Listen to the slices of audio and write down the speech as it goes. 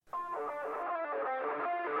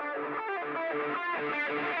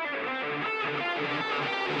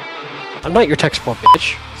I'm not your tech support,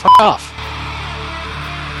 bitch. Fuck off.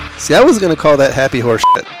 See, I was going to call that happy horse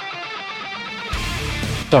shit.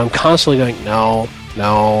 So I'm constantly going, no,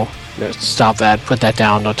 stop that, put that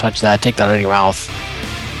down, don't touch that, take that out of your mouth.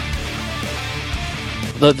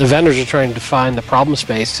 The vendors are trying to find the problem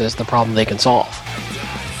space as the problem they can solve.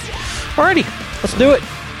 Alrighty, let's do it.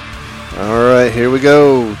 Alright, here we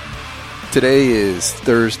go. Today is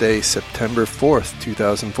Thursday, September 4th,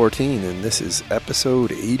 2014, and this is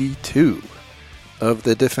episode 82 of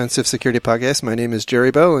the Defensive Security Podcast. My name is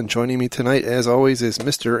Jerry Bell, and joining me tonight, as always, is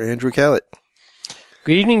Mr. Andrew Callett.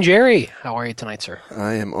 Good evening, Jerry. How are you tonight, sir?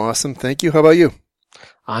 I am awesome. Thank you. How about you?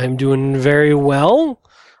 I'm doing very well.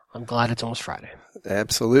 I'm glad it's almost Friday.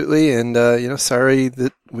 Absolutely. And, sorry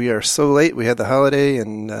that we are so late. We had the holiday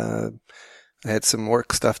and I had some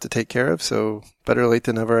work stuff to take care of. So better late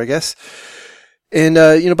than never, I guess. And,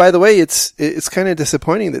 by the way, it's kind of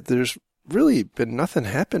disappointing that there's really been nothing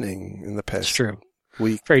happening in the past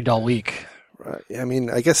week. Very dull week. I mean,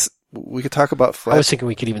 I guess we could talk about I was thinking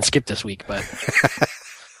we could even skip this week, but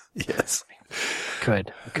yes,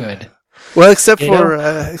 could. Well, except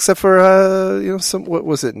for some, what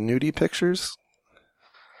was it, nudie pictures?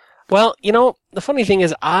 Well, the funny thing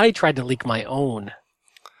is I tried to leak my own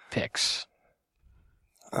pics.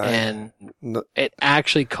 It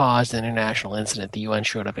actually caused an international incident. The UN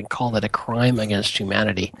showed up and called it a crime against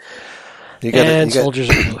humanity. Soldiers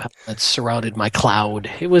of blue helmets surrounded my cloud.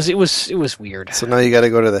 It was weird. So now you got to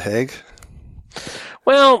go to The Hague?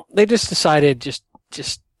 Well, they just decided just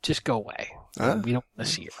go away. Huh? We don't want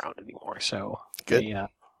to see you around anymore. So good.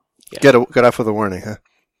 Get off with a warning, huh?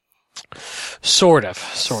 Sort of.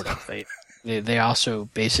 They also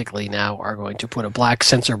basically now are going to put a black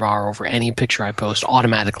censor bar over any picture I post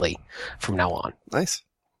automatically from now on. Nice.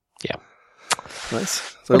 Yeah.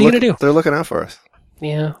 Nice. What are you going to do? They're looking out for us.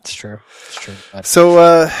 Yeah, it's true. But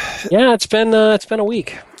so, it's been a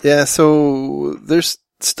week. Yeah, so there's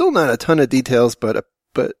still not a ton of details, but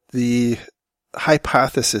the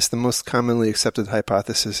hypothesis, the most commonly accepted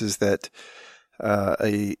hypothesis, is that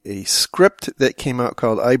a script that came out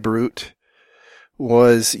called iBrute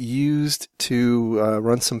was used to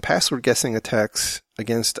run some password guessing attacks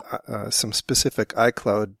against some specific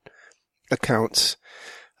iCloud accounts.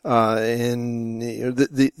 And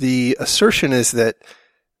the assertion is that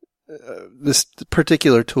this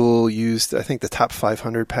particular tool used, I think, the top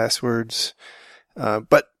 500 passwords,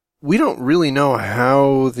 but we don't really know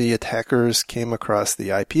how the attackers came across the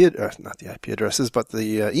not the IP addresses, but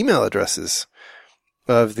the email addresses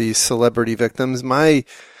of these celebrity victims. My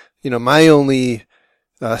only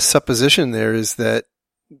supposition there is that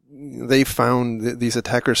these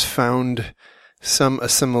attackers found some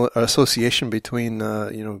association between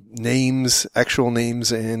names, actual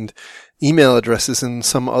names, and email addresses in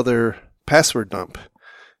some other password dump,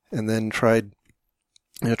 and then tried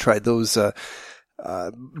those.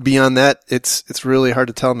 Beyond that, it's really hard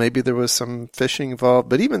to tell. Maybe there was some phishing involved,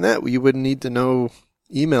 but even that, you would need to know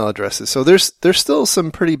email addresses. So there's still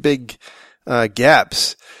some pretty big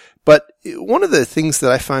gaps. But one of the things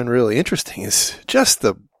that I find really interesting is just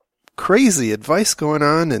the crazy advice going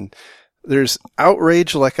on, and there's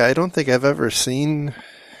outrage like I don't think I've ever seen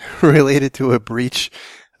related to a breach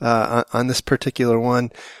on this particular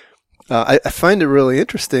one. I find it really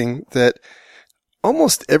interesting that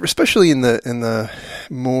almost especially in the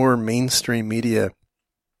more mainstream media,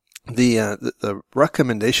 the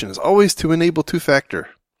recommendation is always to enable two-factor,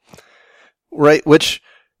 right? Which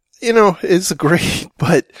is great,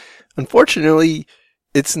 but unfortunately,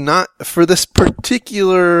 it's not for this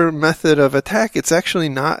particular method of attack. It's actually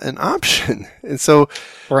not an option. And so,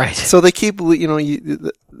 right. So they keep, I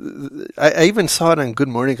even saw it on Good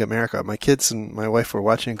Morning America. My kids and my wife were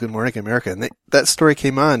watching Good Morning America, and that story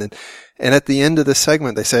came on. And at the end of the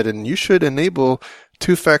segment, they said, and you should enable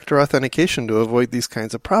two-factor authentication to avoid these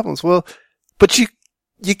kinds of problems. Well, but you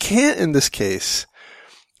can't in this case.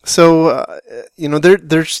 So,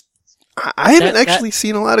 I haven't actually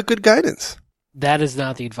seen a lot of good guidance. That is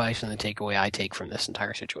not the advice and the takeaway I take from this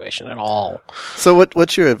entire situation at all. So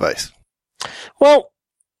what's your advice? Well,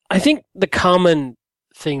 I think the common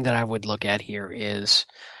thing that I would look at here is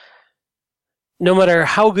no matter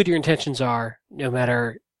how good your intentions are, no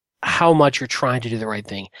matter how much you're trying to do the right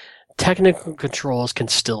thing, technical controls can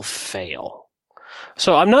still fail.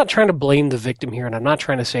 So I'm not trying to blame the victim here, and I'm not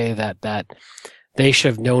trying to say that they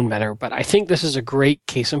should have known better, but I think this is a great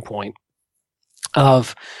case in point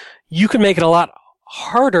of you can make it a lot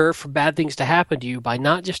harder for bad things to happen to you by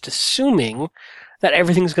not just assuming that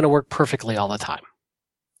everything's going to work perfectly all the time.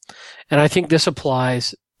 And I think this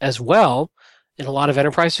applies as well in a lot of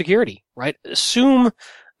enterprise security, right? Assume,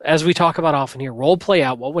 as we talk about often here, role play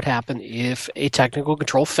out what would happen if a technical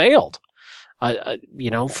control failed.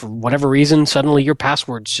 For whatever reason, suddenly your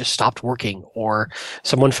passwords just stopped working, or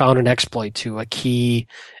someone found an exploit to a key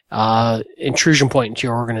intrusion point into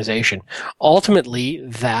your organization. Ultimately,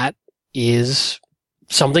 that is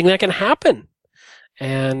something that can happen.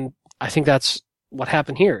 And I think that's what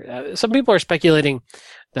happened here. Some people are speculating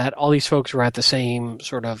that all these folks were at the same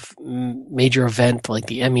sort of major event like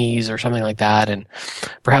the Emmys or something like that, and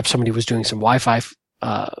perhaps somebody was doing some Wi-Fi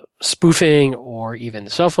spoofing or even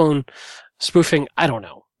cell phone spoofing. I don't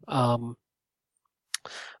know.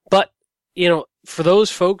 But, for those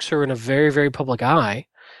folks who are in a very, very public eye,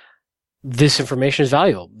 this information is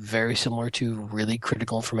valuable, very similar to really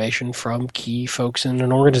critical information from key folks in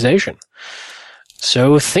an organization.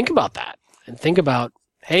 So think about that and think about,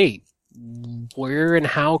 hey, where and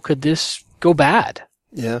how could this go bad?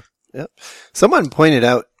 Yeah. Someone pointed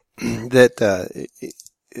out that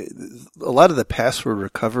a lot of the password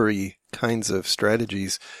recovery kinds of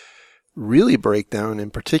strategies really break down,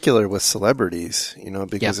 in particular with celebrities,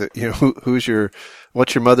 because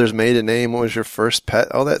what's your mother's maiden name? What was your first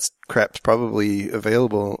pet? All that crap's probably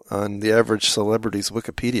available on the average celebrity's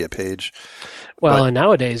Wikipedia page. Well, and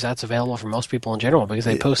nowadays that's available for most people in general because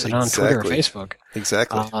they post it on Twitter or Facebook.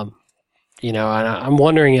 Exactly. And I'm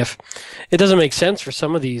wondering if it doesn't make sense for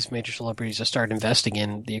some of these major celebrities to start investing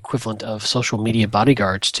in the equivalent of social media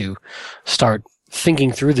bodyguards to start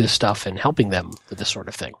thinking through this stuff and helping them with this sort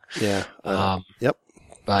of thing. Yeah. Yep.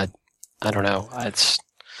 But I don't know.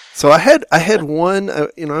 So I had one, I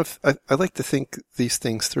like to think these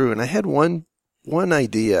things through, and I had one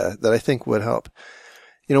idea that I think would help.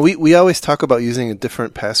 We always talk about using a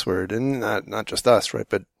different password, and not just us, right?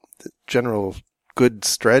 But the general good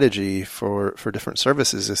strategy for different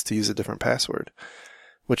services is to use a different password,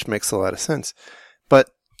 which makes a lot of sense. But,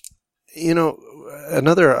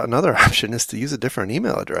 another option is to use a different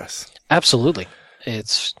email address. Absolutely.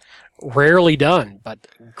 It's rarely done, but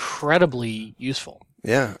incredibly useful.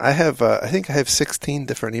 Yeah. I think I have 16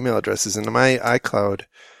 different email addresses, and my iCloud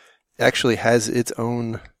actually has its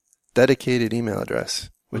own dedicated email address,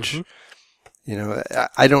 which,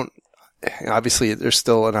 I don't, obviously there's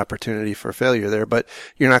still an opportunity for failure there, but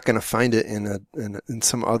you're not going to find it in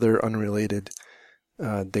some other unrelated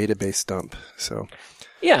database dump. So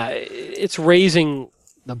yeah, it's raising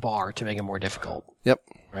the bar to make it more difficult. Yep.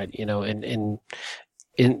 Right. In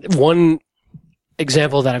one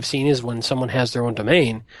example that I've seen is when someone has their own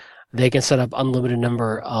domain, they can set up unlimited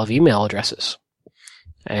number of email addresses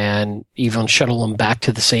and even shuttle them back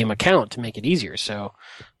to the same account to make it easier. So,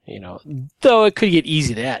 though it could get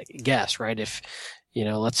easy to guess, right? If,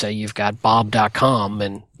 let's say you've got bob.com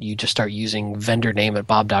and you just start using vendor name at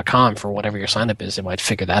bob.com for whatever your sign up is, it might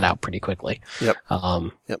figure that out pretty quickly. Yep.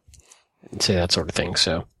 Yep. And say that sort of thing.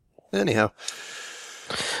 So anyhow.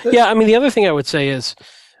 Yeah. The other thing I would say is,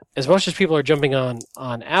 as much as people are jumping on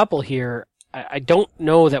Apple here, I don't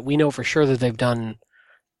know that we know for sure that they've done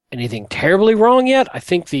anything terribly wrong yet. I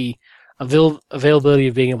think the availability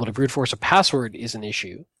of being able to brute force a password is an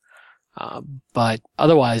issue. But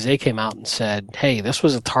otherwise, they came out and said, hey, this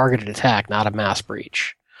was a targeted attack, not a mass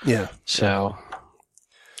breach. Yeah. So,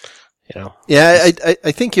 Yeah,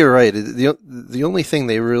 I think you're right. The only thing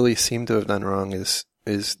they really seem to have done wrong is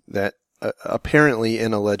that apparently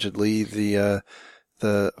and allegedly the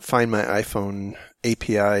Find My iPhone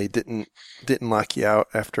API didn't lock you out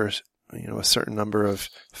after a certain number of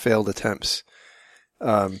failed attempts.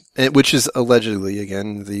 Which is allegedly,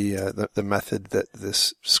 again, the method that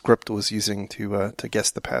this script was using to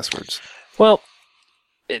guess the passwords. Well,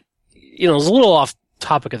 it's a little off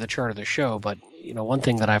topic of the chart of the show, but one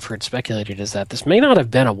thing that I've heard speculated is that this may not have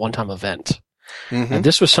been a one-time event. Mm-hmm. And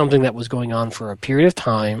this was something that was going on for a period of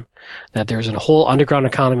time, that there's a whole underground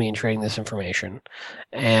economy in trading this information.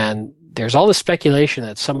 And there's all this speculation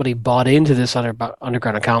that somebody bought into this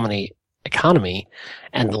underground economy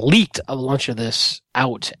and leaked a bunch of this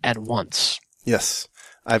out at once. Yes,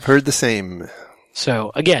 I've heard the same.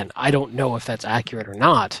 So again, I don't know if that's accurate or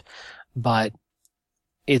not, but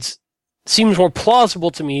it seems more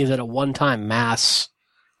plausible to me that a one-time mass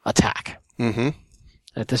attack. Mm-hmm.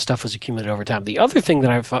 That this stuff was accumulated over time. The other thing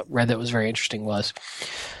that I've read that was very interesting was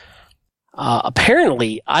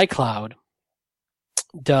apparently iCloud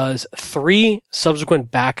does 3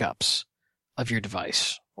 subsequent backups of your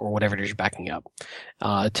device or whatever it is you're backing up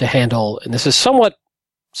to handle, and this is somewhat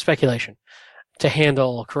speculation, to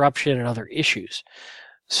handle corruption and other issues.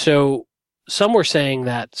 So some were saying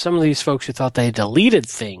that some of these folks who thought they deleted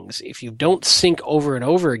things, if you don't sync over and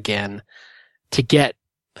over again to get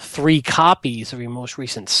 3 copies of your most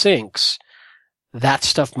recent syncs, that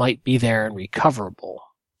stuff might be there and recoverable.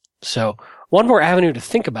 So one more avenue to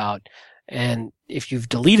think about, and if you've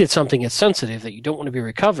deleted something that's sensitive that you don't want to be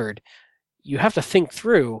recovered, you have to think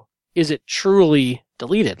through, is it truly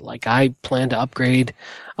deleted? Like, I plan to upgrade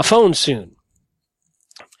a phone soon.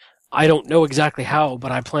 I don't know exactly how,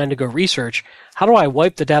 but I plan to go research, how do I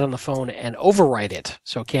wipe the data on the phone and overwrite it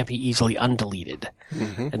so it can't be easily undeleted?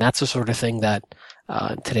 Mm-hmm. And that's the sort of thing that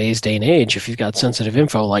in today's day and age, if you've got sensitive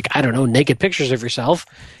info, like, I don't know, naked pictures of yourself,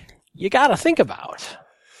 you got to think about.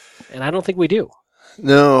 And I don't think we do.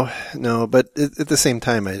 No, but at the same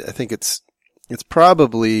time, I think it's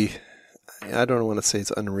probably, I don't want to say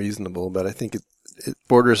it's unreasonable, but I think it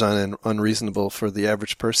borders on unreasonable for the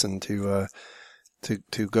average person to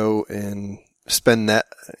go and expend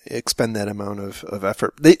that amount of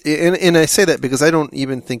effort. And I say that because I don't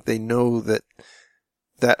even think they know that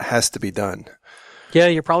has to be done. Yeah,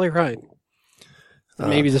 you're probably right.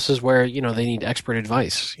 Maybe this is where, they need expert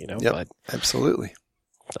advice, Yep, but absolutely.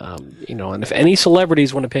 And if any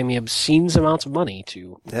celebrities want to pay me obscene amounts of money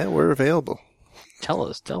to, yeah, we're available. Tell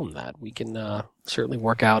them that we can certainly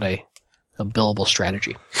work out a billable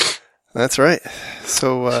strategy. That's right.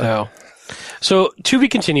 So to be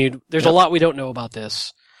continued. There's a lot we don't know about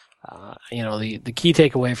this. The key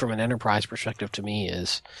takeaway from an enterprise perspective to me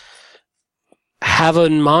is have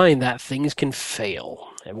in mind that things can fail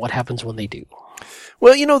and what happens when they do.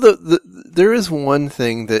 Well, there is one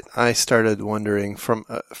thing that I started wondering from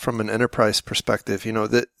an enterprise perspective.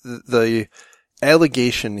 That the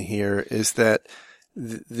allegation here is that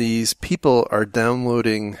these people are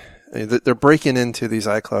downloading, they're breaking into these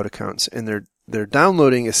iCloud accounts, and they're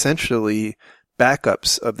downloading essentially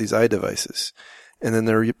backups of these iDevices, and then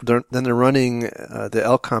they're running the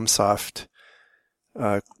LCOMsoft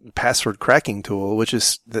password cracking tool, which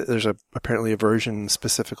is there's apparently a version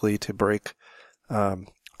specifically to break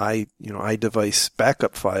iDevice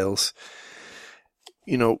backup files.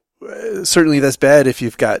 Certainly that's bad if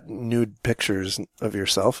you've got nude pictures of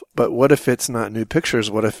yourself, but what if it's not nude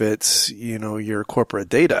pictures? What if it's, your corporate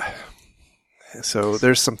data? So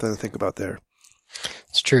there's something to think about there.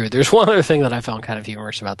 It's true. There's one other thing that I found kind of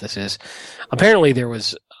humorous about this is apparently there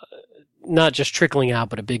was not just trickling out,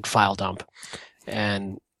 but a big file dump.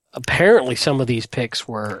 And apparently some of these pics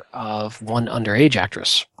were of one underage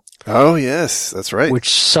actress. Oh, yes, that's right. Which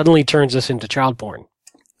suddenly turns us into child porn.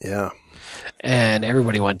 Yeah. And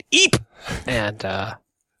everybody went, eep! And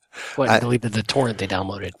deleted the torrent they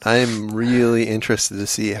downloaded. I'm really interested to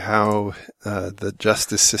see how the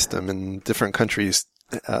justice system in different countries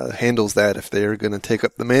handles that, if they're going to take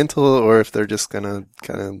up the mantle or if they're just going to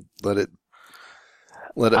kind of let it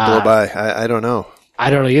blow by. I don't know. I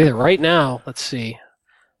don't know either. Right now, let's see.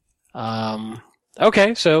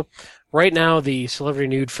 Okay, so right now the Celebrity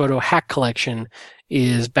Nude Photo Hack Collection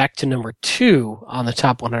is back to number 2 on the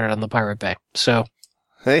top 100 on the Pirate Bay. So,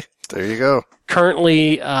 hey, there you go.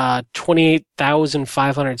 Currently,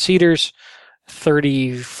 28,500 seaters,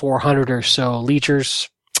 3,400 or so leechers.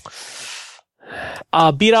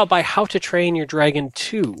 Beat out by How to Train Your Dragon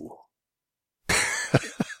 2.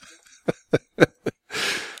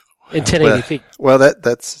 In 1080p. Well,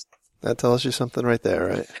 that tells you something right there,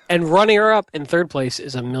 right? And runner-up in third place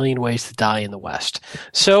is A Million Ways to Die in the West.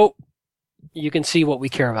 So you can see what we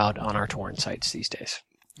care about on our torrent sites these days.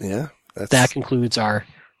 Yeah. That concludes our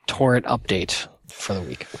torrent update for the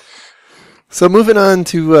week. So moving on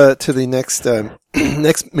to the next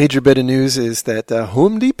next major bit of news is that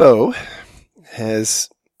Home Depot has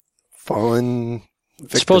fallen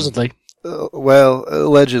victim. Supposedly. Well,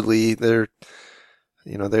 allegedly, they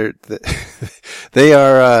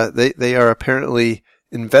are apparently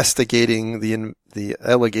investigating the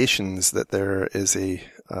allegations that there is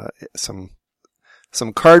some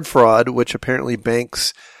card fraud, which apparently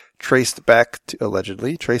banks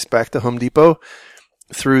allegedly traced back to Home Depot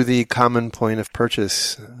through the common point of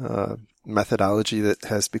purchase methodology that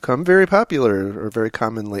has become very popular or very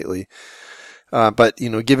common lately. But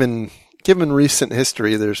given recent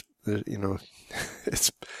history, there's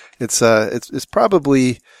it's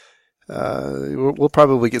probably we'll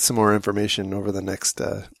probably get some more information over the next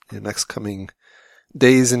coming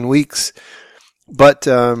days and weeks. But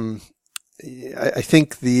I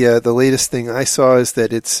think the latest thing I saw is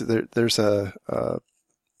that there's an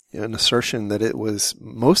assertion that it was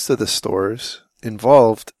most of the stores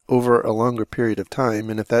involved over a longer period of time,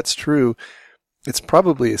 and if that's true, it's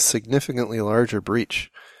probably a significantly larger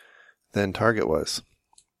breach than Target was.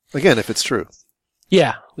 Again, if it's true.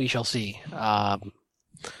 Yeah, we shall see.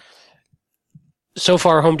 So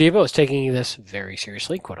far, Home Depot is taking this very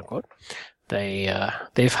seriously, quote unquote.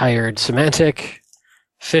 They've hired Symantec,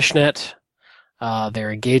 Fishnet,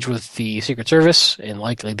 They're engaged with the Secret Service and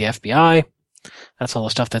likely the FBI. That's all the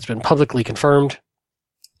stuff that's been publicly confirmed.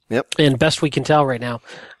 Yep. And best we can tell right now,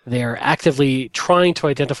 they're actively trying to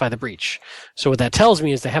identify the breach. So what that tells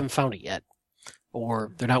me is they haven't found it yet,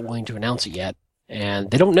 or they're not willing to announce it yet,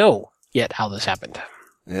 and they don't know yet how this happened.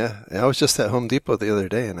 Yeah, I was just at Home Depot the other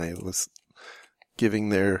day, and I was giving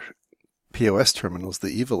their POS terminals the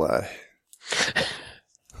evil eye.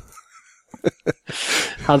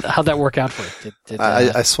 How'd that work out for you?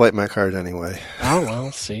 I swiped my card anyway. Oh,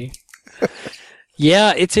 well, see.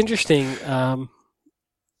 Yeah, it's interesting.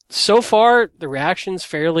 So far, the reaction's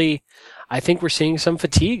fairly... I think we're seeing some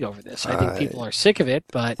fatigue over this. I think people are sick of it,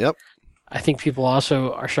 but yep. I think people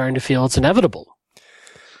also are starting to feel it's inevitable.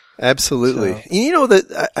 Absolutely. So, You know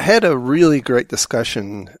that I had a really great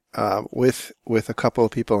discussion with a couple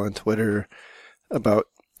of people on Twitter about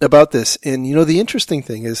this. And you know, the interesting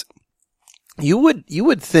thing is you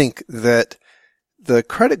would think that the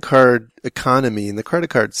credit card economy and the credit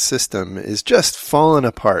card system is just falling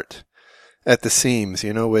apart at the seams,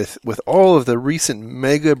 you know, with all of the recent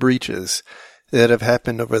mega breaches that have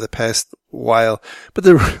happened over the past while. But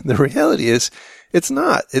the reality is it's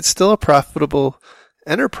not. It's still a profitable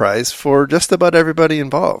enterprise for just about everybody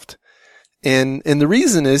involved. And the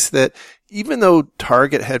reason is that even though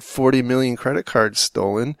Target had 40 million credit cards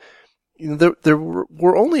stolen, you know, there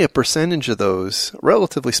were only a percentage of those, a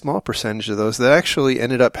relatively small percentage of those, that actually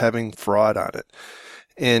ended up having fraud on it.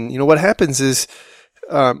 And, you know, what happens is,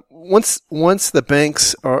 once the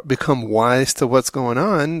banks become wise to what's going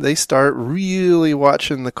on, they start really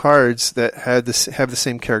watching the cards that have the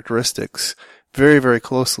same characteristics very, very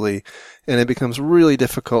closely, and it becomes really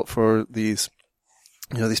difficult for these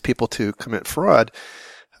people to commit fraud,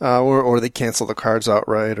 or they cancel the cards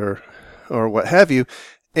outright, or what have you,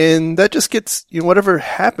 and that just gets, you know, whatever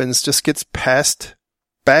happens just gets passed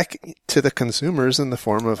back to the consumers in the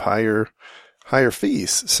form of higher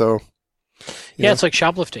fees. So. Yeah, it's like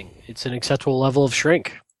shoplifting. It's an acceptable level of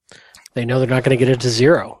shrink. They know they're not going to get it to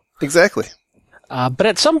zero. Exactly. But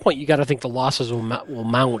at some point, you got to think the losses will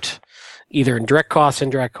mount either in direct costs,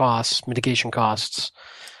 indirect costs, mitigation costs,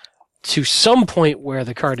 to some point where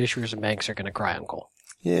the card issuers and banks are going to cry uncle.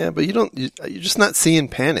 Yeah, but you're just not seeing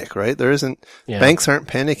panic, right? There isn't, banks aren't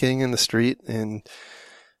panicking in the street, and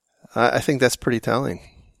I think that's pretty telling.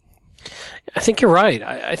 I think you're right.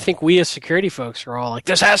 I think we as security folks are all like,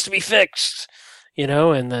 this has to be fixed, you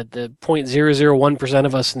know, and the 0.001%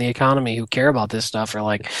 of us in the economy who care about this stuff are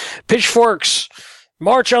like, pitchforks,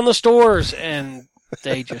 march on the stores, and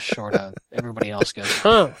they just sort of, everybody else goes,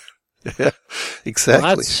 huh. Yeah, exactly.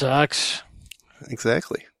 Well, that sucks.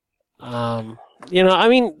 Exactly. You know, I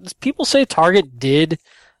mean, people say Target did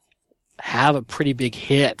have a pretty big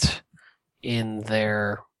hit in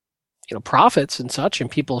their, you know, profits and such, and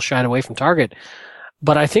people shied away from Target.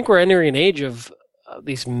 But I think we're entering an age of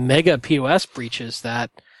these mega POS breaches that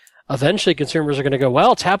eventually consumers are going to go,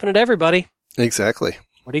 well, it's happening to everybody. Exactly.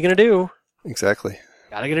 What are you going to do? Exactly.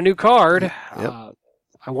 Got to get a new card. Yep.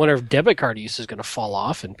 I wonder if debit card use is going to fall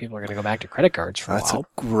off and people are going to go back to credit cards for a while. That's a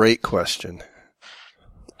great question.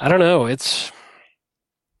 I don't know.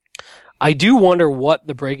 I do wonder what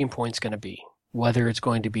the breaking point's going to be. Whether it's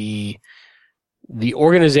going to be the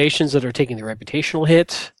organizations that are taking the reputational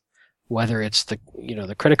hit, whether it's the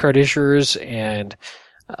credit card issuers and,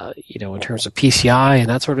 in terms of PCI and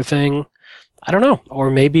that sort of thing. I don't know.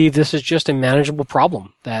 Or maybe this is just a manageable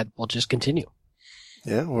problem that will just continue.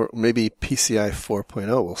 Yeah, or maybe PCI 4.0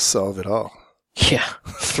 will solve it all. Yeah,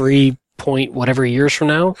 3 point whatever years from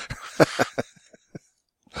now.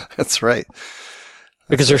 That's right.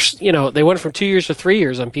 Because there's, they went from 2 years to 3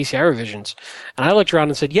 years on PCI revisions. And I looked around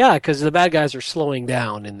and said, yeah, because the bad guys are slowing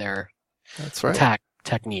down in their That's right. attack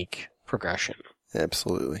technique progression.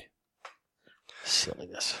 Absolutely.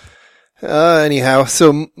 Silliness. Anyhow,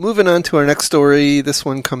 so moving on to our next story. This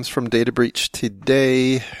one comes from Data Breach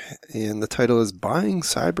Today, and the title is Buying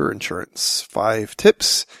Cyber Insurance, 5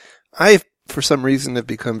 Tips. I, for some reason, have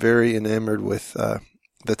become very enamored with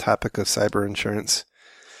the topic of cyber insurance,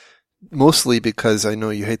 mostly because I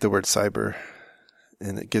know you hate the word cyber,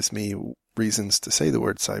 and it gives me reasons to say the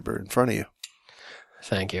word cyber in front of you.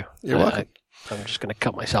 Thank you. You're welcome. I'm just going to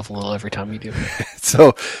cut myself a little every time you do.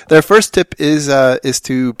 So their first tip is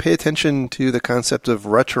to pay attention to the concept of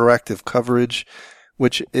retroactive coverage,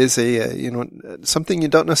 which is something you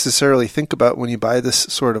don't necessarily think about when you buy this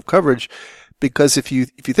sort of coverage, because if you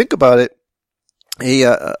think about it,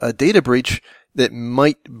 a data breach that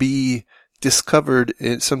might be discovered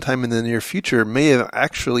sometime in the near future may have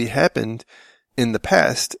actually happened in the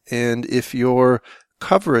past, and if your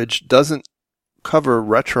coverage doesn't cover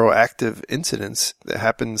retroactive incidents that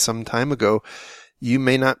happened some time ago, you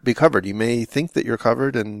may not be covered. You may think that you're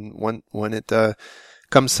covered, and when it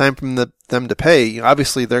comes time for them to pay,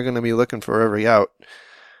 obviously they're going to be looking for every out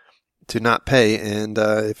to not pay. And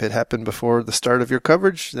if it happened before the start of your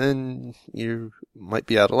coverage, then you might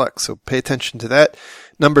be out of luck. So pay attention to that.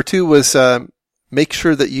 Number 2 was make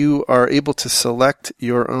sure that you are able to select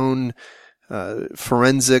your own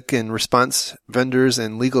forensic and response vendors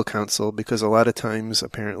and legal counsel, because a lot of times,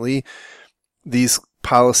 apparently, these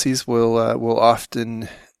policies will often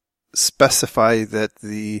specify that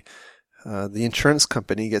the insurance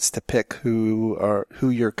company gets to pick who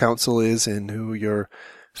your counsel is and who your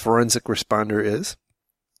forensic responder is.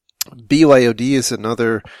 BYOD is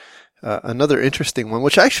another interesting one,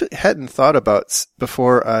 which I actually hadn't thought about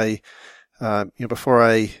before I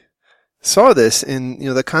saw this. And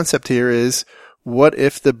the concept here is, what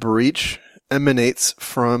if the breach emanates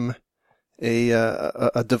from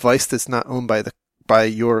a device that's not owned by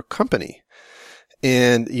your company,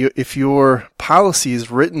 and if your policy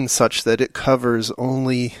is written such that it covers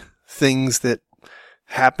only things that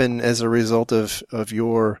happen as a result of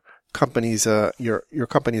your company's your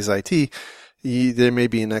company's IT, there may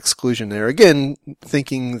be an exclusion there. Again,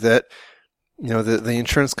 thinking that the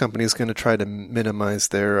insurance company is going to try to minimize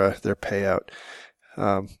their payout.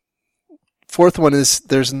 Fourth one is,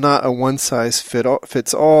 there's not a one size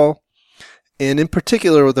fits all. And in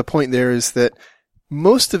particular, the point there is that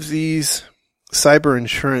most of these cyber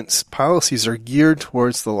insurance policies are geared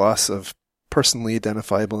towards the loss of personally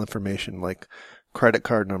identifiable information, like credit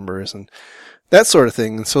card numbers and that sort of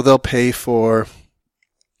thing. And so they'll pay for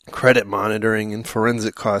credit monitoring and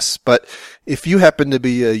forensic costs. But if you happen to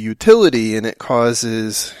be a utility and it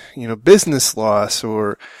causes, business loss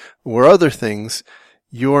or other things,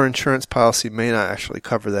 your insurance policy may not actually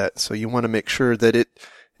cover that. So you want to make sure that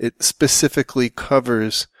it specifically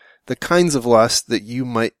covers the kinds of loss that you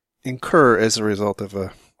might incur as a result of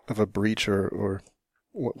a breach or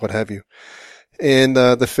what have you. And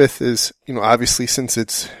the fifth is, obviously, since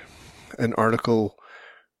it's an article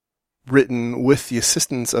written with the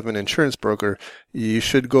assistance of an insurance broker, you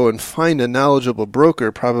should go and find a knowledgeable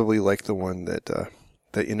broker, probably like the one that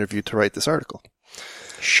interviewed to write this article.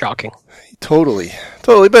 Shocking. Totally.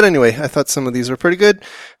 But anyway, I thought some of these were pretty good.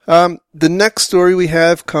 The next story we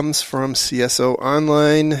have comes from CSO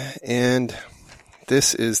Online, and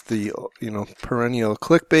this is the, perennial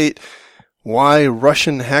clickbait. Why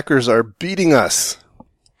Russian hackers are beating us.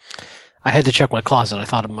 I had to check my closet. I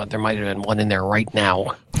thought there might have been one in there right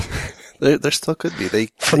now. There still could be.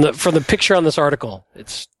 From the picture on this article,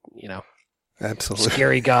 it's, absolutely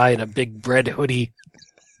scary guy in a big red hoodie.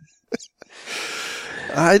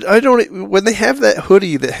 I don't. When they have that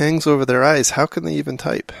hoodie that hangs over their eyes, how can they even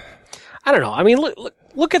type? I don't know. I mean,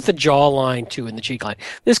 look at the jawline too and the cheek line.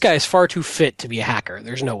 This guy is far too fit to be a hacker.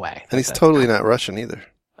 There's no way. And he's totally not Russian either.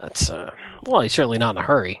 That's well, he's certainly not in a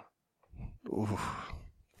hurry. Ooh,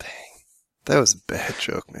 dang, that was a bad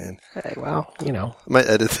joke, man. Hey, well, I might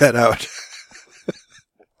edit that out.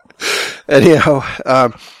 Anyhow,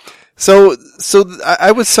 So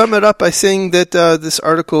I would sum it up by saying that this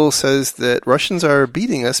article says that Russians are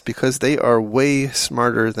beating us because they are way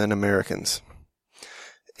smarter than Americans,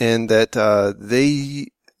 and that the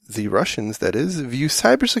Russians, that is, view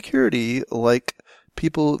cybersecurity like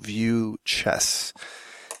people view chess,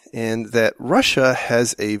 and that Russia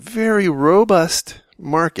has a very robust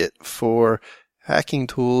market for hacking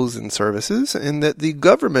tools and services, and that the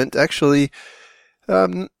government actually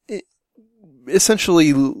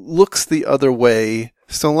essentially looks the other way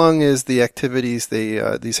so long as the activities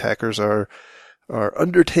these hackers are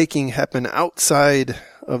undertaking happen outside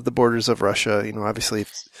of the borders of Russia. Obviously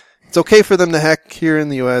it's okay for them to hack here in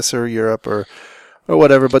the US or Europe or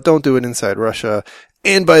whatever, but don't do it inside Russia.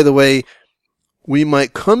 And by the way, we,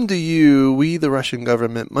 the Russian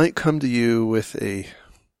government, might come to you with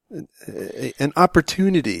an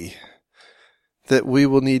opportunity that we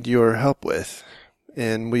will need your help with,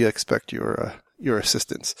 and we expect your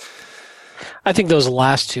assistance. I think those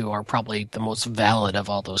last two are probably the most valid of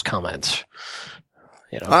all those comments.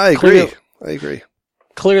 I agree.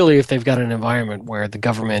 Clearly, if they've got an environment where the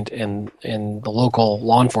government and the local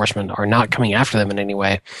law enforcement are not coming after them in any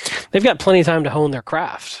way, they've got plenty of time to hone their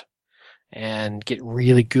craft and get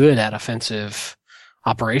really good at offensive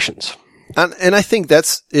operations. And I think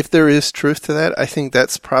if there is truth to that, I think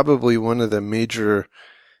that's probably one of the major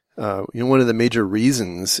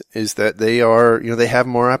reasons is that they have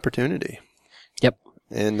more opportunity. Yep.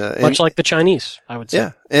 And much like the Chinese, I would say.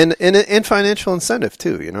 Yeah. And financial incentive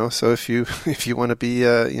too, So if you want to be,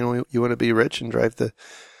 you want to be rich and drive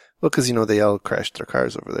because they all crashed their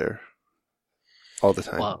cars over there. all the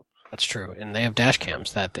time. Well, that's true. And they have dash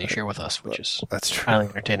cams that they share with us, which is That's true. highly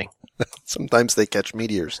entertaining. Sometimes they catch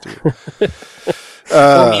meteors too.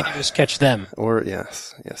 Or meteors catch them. Or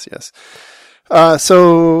yes.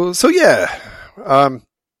 So yeah.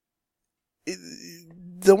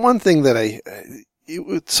 The one thing that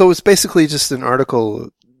so it's basically just an article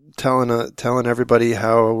telling everybody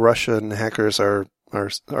how Russian hackers are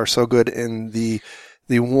so good, and the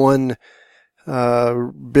one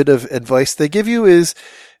bit of advice they give you is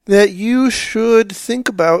that you should think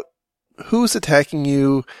about who's attacking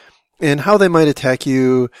you and how they might attack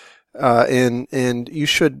you, and you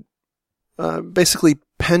should basically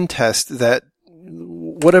pen test that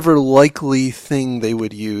whatever likely thing they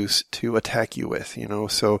would use to attack you with,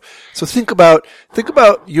 So think about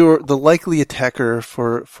the likely attacker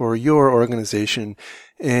for your organization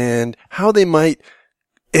and how they might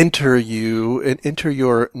enter you and enter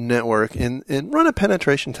your network, and run a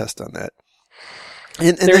penetration test on that.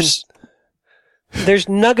 And there's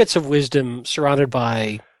nuggets of wisdom surrounded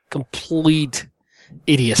by complete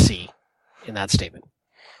idiocy in that statement.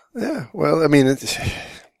 Yeah, well, I mean,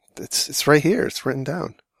 it's right here. It's written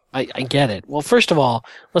down. I get it. Well, first of all,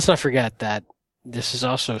 let's not forget that this is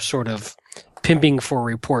also sort of pimping for a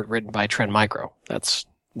report written by Trend Micro. That's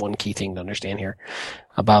one key thing to understand here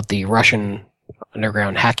about the Russian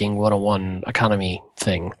underground hacking 101 economy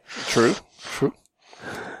thing. True.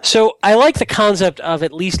 So I like the concept of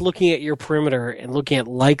at least looking at your perimeter and looking at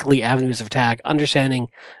likely avenues of attack, understanding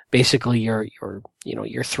basically your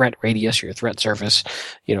threat radius, your threat surface,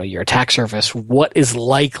 your attack surface, what is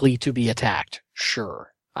likely to be attacked.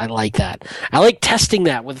 Sure. I like that. I like testing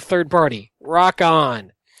that with a third party. Rock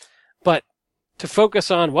on. But to focus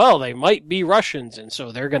on, well, they might be Russians, and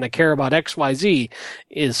so they're going to care about XYZ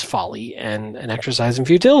is folly and an exercise in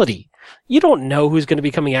futility. You don't know who's going to be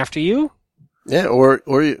coming after you. Yeah, or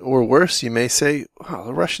worse, you may say, "Wow,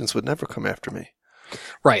 the Russians would never come after me."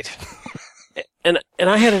 Right. And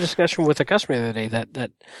I had a discussion with a customer the other day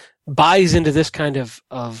that buys into this kind of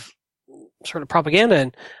sort of propaganda,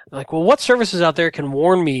 and I'm like, well, what services out there can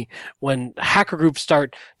warn me when hacker groups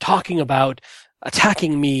start talking about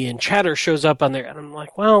attacking me and chatter shows up on there? And I'm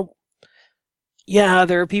like, well, yeah,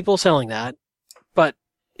 there are people selling that, but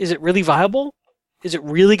is it really viable? Is it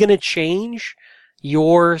really going to change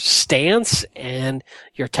your stance and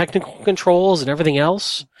your technical controls and everything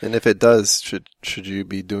else? And if it does, should you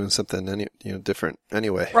be doing something different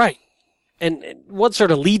anyway? Right. And what sort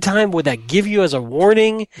of lead time would that give you as a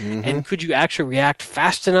warning? Mm-hmm. And could you actually react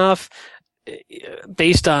fast enough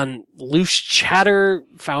based on loose chatter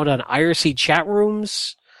found on IRC chat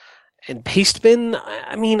rooms and Pastebin?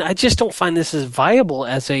 I mean, I just don't find this as viable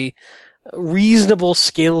as a reasonable,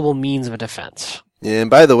 scalable means of a defense. Yeah, and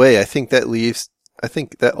by the way, I think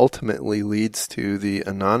that ultimately leads to the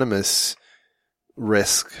anonymous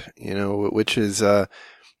risk, which is, the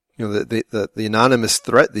anonymous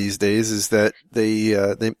threat these days is that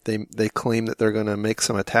they claim that they're going to make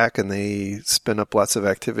some attack and they spin up lots of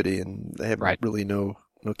activity and they have really no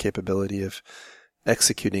capability of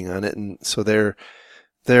executing on it. And so their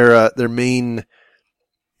main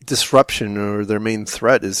disruption or their main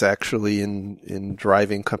threat is actually in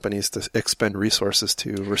driving companies to expend resources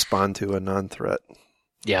to respond to a non-threat.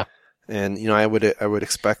 Yeah. And, I would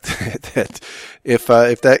expect that if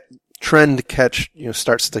that trend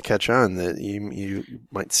starts to catch on, that you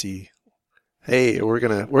might see, hey, we're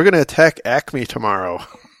gonna attack Acme tomorrow.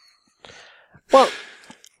 Well,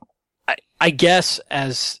 I guess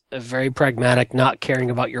as a very pragmatic, not caring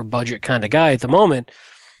about your budget kind of guy at the moment,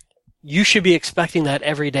 you should be expecting that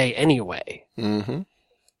every day anyway. Mm-hmm.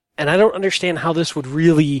 And I don't understand how this would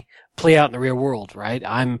really play out in the real world, right?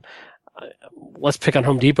 Let's pick on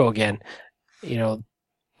Home Depot again.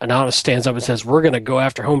 Anonymous stands up and says, we're going to go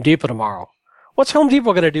after Home Depot tomorrow. What's Home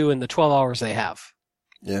Depot going to do in the 12 hours they have?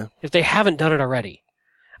 Yeah. If they haven't done it already.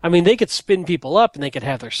 I mean, they could spin people up and they could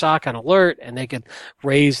have their SOC on alert and they could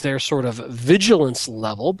raise their sort of vigilance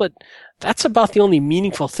level, but that's about the only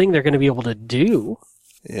meaningful thing they're going to be able to do.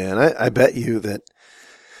 Yeah, and I bet you that,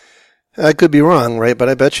 I could be wrong, right? But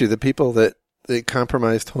I bet you the people that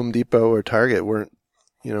compromised Home Depot or Target weren't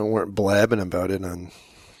blabbing about it on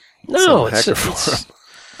some hacker forum.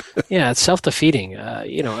 Yeah, it's self-defeating.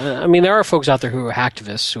 I mean, there are folks out there who are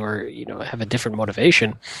hacktivists who are, have a different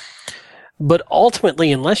motivation. But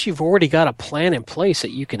ultimately, unless you've already got a plan in place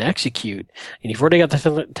that you can execute, and you've already got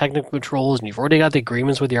the technical controls, and you've already got the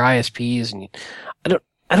agreements with your ISPs, and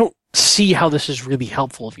I don't see how this is really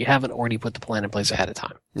helpful if you haven't already put the plan in place ahead of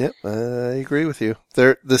time. Yep, I agree with you.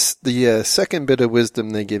 The second bit of wisdom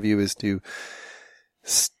they give you is to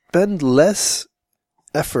spend less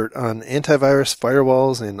effort on antivirus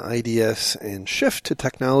firewalls and IDS and shift to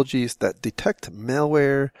technologies that detect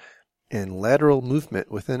malware and lateral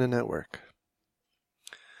movement within a network.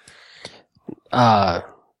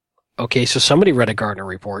 Okay, so somebody read a Gartner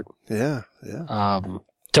report. Yeah.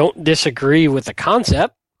 Don't disagree with the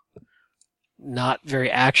concept. Not very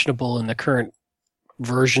actionable in the current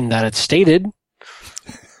version that it's stated.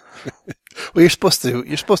 Well, you're supposed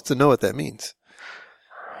to know what that means.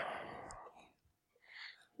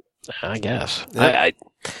 I guess. Yeah.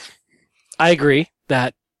 I agree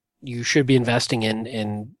that you should be investing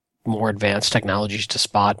in more advanced technologies to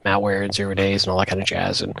spot malware and 0 days and all that kind of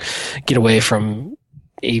jazz and get away from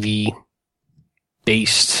AV-based,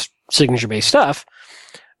 signature-based stuff.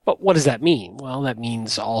 But what does that mean? Well, that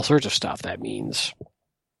means all sorts of stuff. That means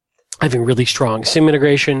having really strong SIM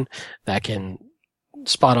integration that can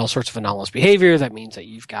spot all sorts of anomalous behavior. That means that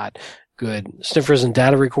you've got good sniffers and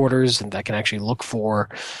data recorders and that can actually look for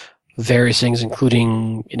various things,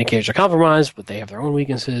 including indicators of compromise, but they have their own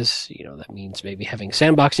weaknesses. That means maybe having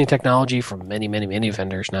sandboxing technology from many, many, many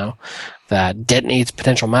vendors now that detonates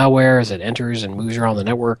potential malware as it enters and moves around the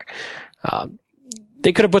network.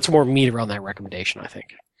 They could have put some more meat around that recommendation, I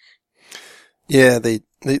think. Yeah, they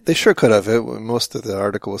sure could have. Most of the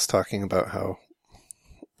article was talking about how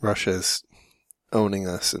Russia is owning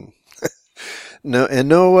us and no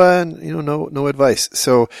advice.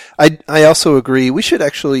 So I also agree. We should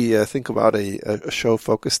actually think about a show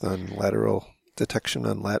focused on lateral detection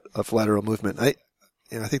of lateral movement. I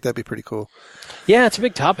think that'd be pretty cool. Yeah, it's a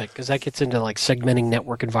big topic because that gets into like segmenting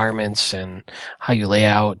network environments and how you lay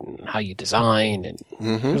out and how you design, and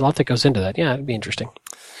there's a lot that goes into that. Yeah, it'd be interesting.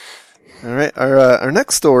 All right, our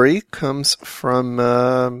next story comes from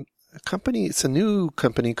a company. It's a new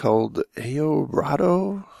company called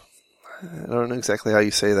Eorado. I don't know exactly how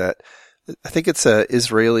you say that. I think it's an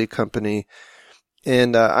Israeli company,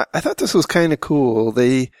 and I thought this was kind of cool.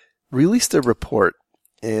 They released a report,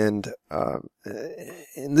 and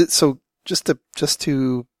so just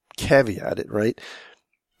to caveat it, right?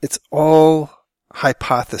 It's all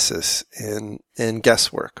hypothesis and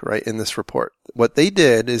guesswork, right? In this report, what they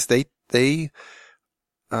did is they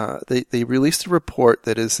released a report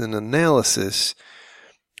that is an analysis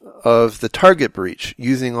of the target breach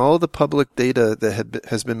using all the public data that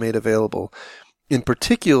has been made available. In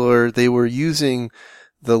particular, they were using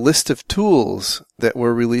the list of tools that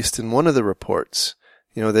were released in one of the reports.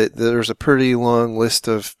 There's a pretty long list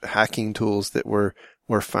of hacking tools that were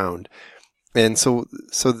found. And so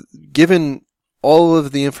given all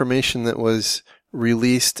of the information that was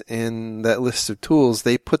released in that list of tools,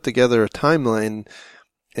 they put together a timeline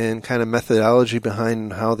and kind of methodology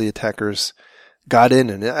behind how the attackers got in.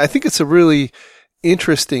 And I think it's a really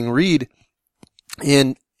interesting read.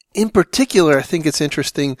 And in particular, I think it's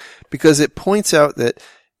interesting because it points out that,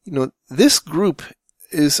 this group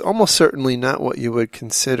is almost certainly not what you would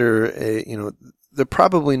consider they're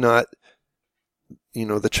probably not,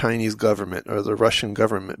 the Chinese government or the Russian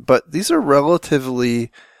government, but these are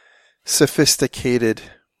relatively sophisticated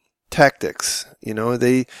tactics.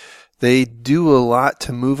 They do a lot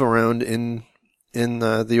to move around in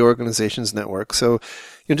the organization's network. So,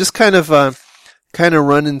 just kind of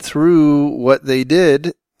running through what they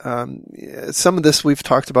did. Some of this we've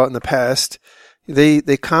talked about in the past.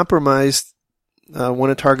 They compromised one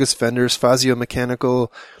of Target's vendors, Fazio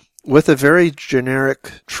Mechanical, with a very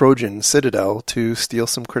generic Trojan Citadel to steal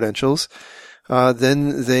some credentials.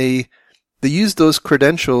 Then they used those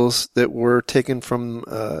credentials that were taken from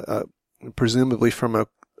presumably from a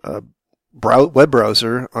web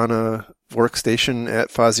browser on a workstation at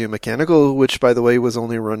Fazio Mechanical, which, by the way, was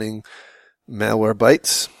only running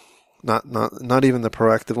Malwarebytes, not even the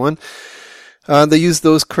proactive one. They used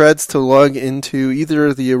those creds to log into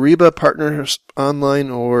either the Ariba Partners Online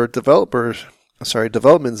or Development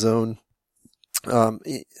Zone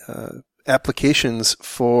applications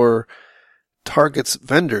for Target's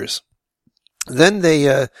vendors. Then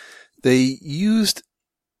they used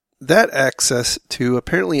that access to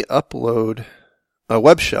apparently upload a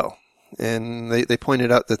web shell. And they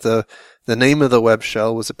pointed out that the name of the web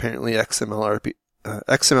shell was apparently XMLRPC.php,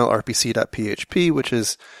 which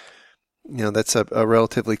is, that's a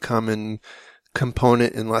relatively common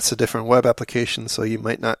component in lots of different web applications. So you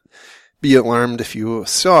might not be alarmed if you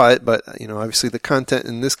saw it, but, obviously the content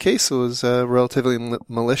in this case was relatively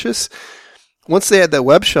malicious. Once they had that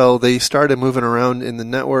web shell, they started moving around in the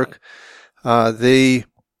network. They,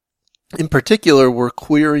 in particular, were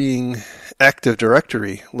querying Active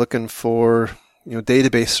Directory, looking for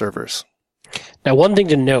database servers. Now, one thing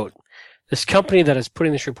to note: this company that is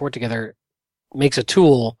putting this report together makes a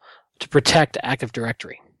tool to protect Active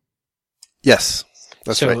Directory. Yes.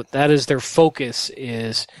 That's so right. that is their focus,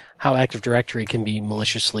 is how Active Directory can be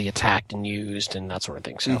maliciously attacked and used and that sort of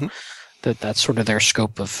thing. So that's sort of their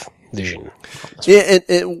scope of vision. Yeah,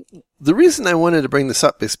 and the reason I wanted to bring this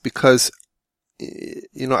up is because,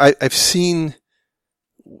 I've seen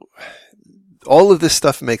all of this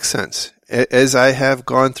stuff makes sense as I have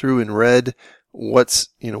gone through and read what's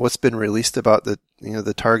been released about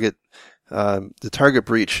the target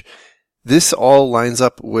breach. This all lines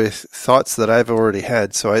up with thoughts that I've already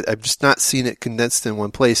had, so I've just not seen it condensed in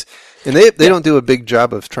one place. And they don't do a big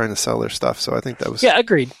job of trying to sell their stuff, so I think that was... Yeah,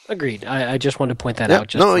 agreed. I just wanted to point that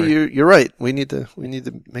out. You're right. We need to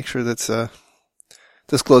make sure that's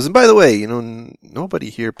disclosed. And by the way,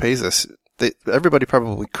 nobody here pays us. Everybody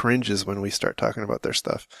probably cringes when we start talking about their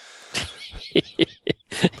stuff.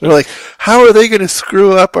 They're like, how are they going to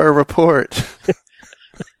screw up our report?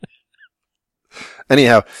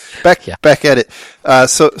 Anyhow, back at it.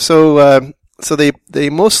 So they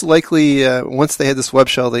most likely, once they had this web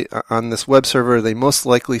shell, on this web server, they most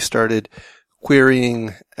likely started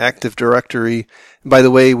querying Active Directory. And by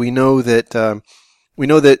the way, we know that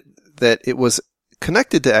it was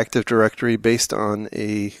connected to Active Directory based on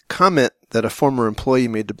a comment that a former employee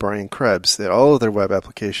made to Brian Krebs, that all of their web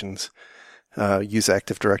applications use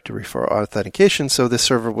Active Directory for authentication. So this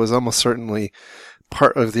server was almost certainly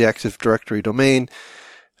part of the Active Directory domain.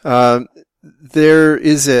 There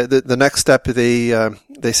is the next step.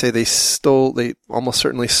 They say they almost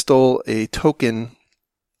certainly stole a token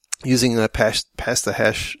using a pass the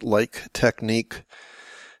hash like technique,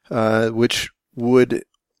 which would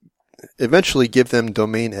eventually give them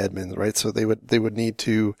domain admin, right? So they would need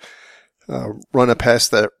to run a pass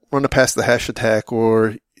the hash attack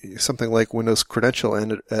or something like Windows Credential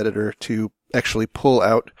Editor to actually pull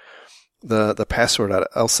out the password out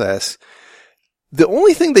of LSAS. The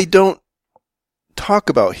only thing they don't talk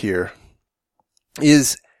about here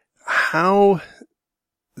is how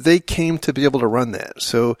they came to be able to run that.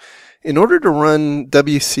 So in order to run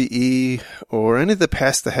WCE or any of the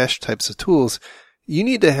pass the hash types of tools, you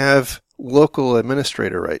need to have local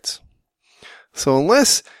administrator rights. So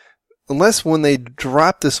unless when they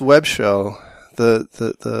drop this web shell,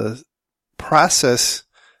 the process,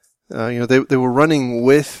 they were running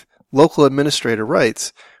with local administrator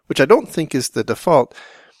rights, which I don't think is the default.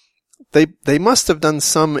 They must have done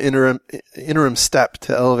some interim step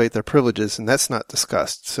to elevate their privileges, and that's not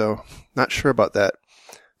discussed. So not sure about that,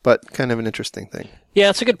 but kind of an interesting thing. Yeah,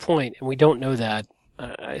 it's a good point, and we don't know that.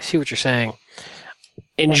 I see what you're saying.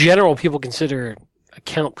 In general, people consider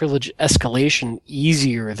account privilege escalation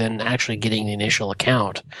easier than actually getting the initial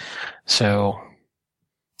account. So,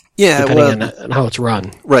 yeah, depending on how it's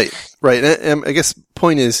run. Right. And I guess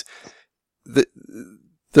point is that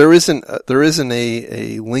there isn't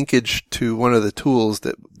a linkage to one of the tools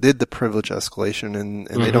that did the privilege escalation, and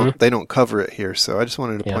they don't cover it here. So I just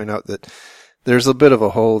wanted to point out that there's a bit of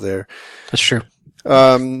a hole there. That's true.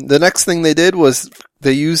 The next thing they did was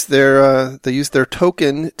they used their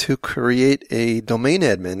token to create a domain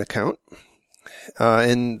admin account.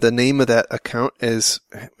 And the name of that account, as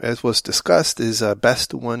was discussed, is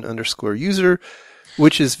best1_user,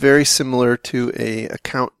 which is very similar to a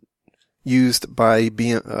account used by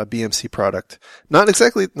BMC product. Not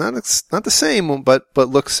the same, but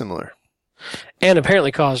looks similar. And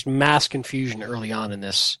apparently caused mass confusion early on in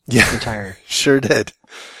this entire. Sure did.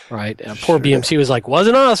 Right. Poor BMC was like,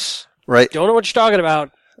 wasn't us. Right. Don't know what you're talking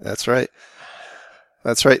about. That's right.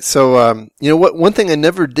 So, one thing I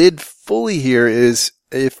never did fully hear is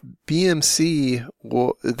if BMC,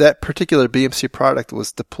 that particular BMC product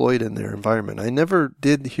was deployed in their environment. I never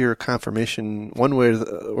did hear confirmation one way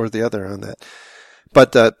or the other on that.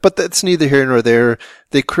 But that's neither here nor there.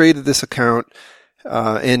 They created this account,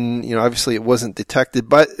 and, obviously it wasn't detected.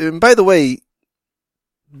 But, and by the way,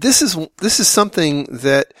 this is something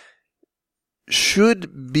that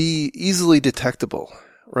should be easily detectable,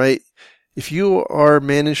 right? If you are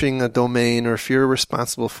managing a domain or if you're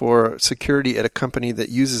responsible for security at a company that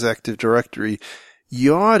uses Active Directory,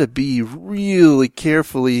 you ought to be really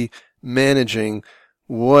carefully managing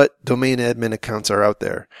what domain admin accounts are out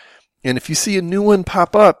there. And if you see a new one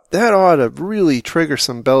pop up, that ought to really trigger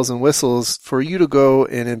some bells and whistles for you to go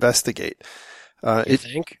and investigate. You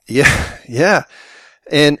think? Yeah.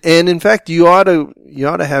 And in fact, you ought to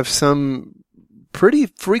have some pretty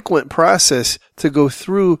frequent process to go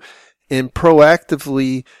through and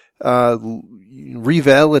proactively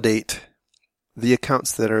revalidate the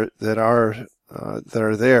accounts that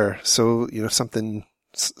are there. So something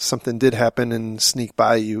did happen and sneak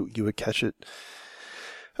by, you would catch it.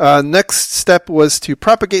 Next step was to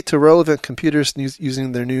propagate to relevant computers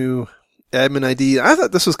using their new admin ID. I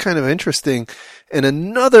thought this was kind of interesting and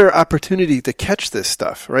another opportunity to catch this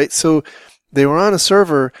stuff, right? So they were on a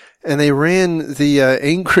server and they ran the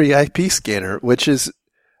Angry IP scanner, which is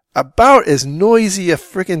about as noisy a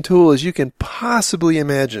freaking tool as you can possibly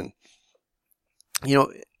imagine. You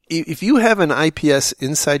know, if you have an IPS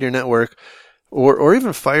inside your network or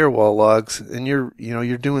even firewall logs and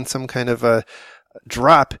you're doing some kind of a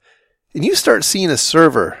drop and you start seeing a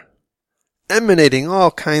server emanating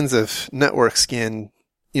all kinds of network scan,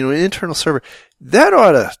 an internal server, that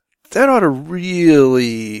ought to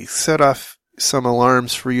really set off some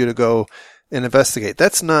alarms for you to go and investigate.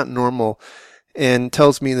 That's not normal and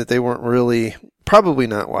tells me that they weren't probably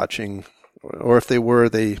not watching, or if they were,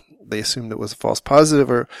 they assumed it was a false positive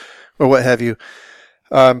or what have you.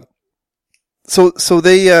 So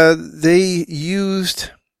they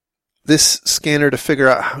used this scanner to figure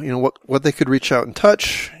out, what they could reach out and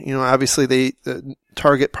touch. Obviously the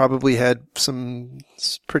target probably had some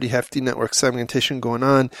pretty hefty network segmentation going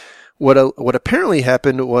on. What apparently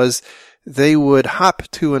happened was they would hop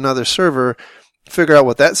to another server, figure out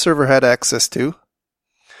what that server had access to,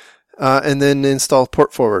 and then install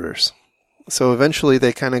port forwarders. So eventually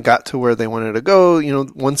they kind of got to where they wanted to go.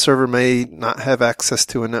 One server may not have access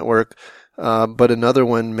to a network, but another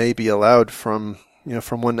one may be allowed from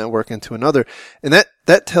one network into another. And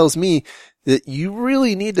that tells me that you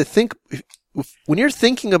really need to think, when you're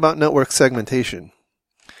thinking about network segmentation,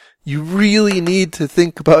 you really need to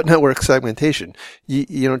think about network segmentation.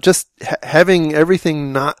 Just having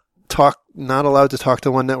everything not allowed to talk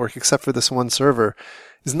to one network except for this one server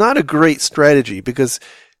is not a great strategy, because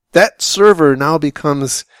that server now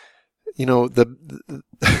becomes,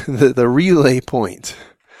 the relay point.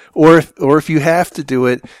 Or if you have to do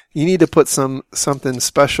it, you need to put something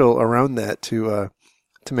special around that to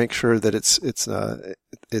make sure that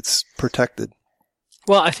it's protected.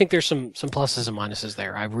 Well, I think there's some pluses and minuses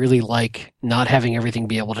there. I really like not having everything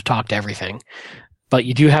be able to talk to everything, but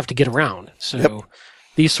you do have to get around. So Yep.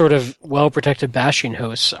 These sort of well-protected bashing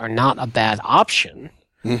hosts are not a bad option.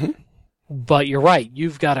 Mm-hmm. But you're right.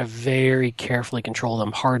 You've got to very carefully control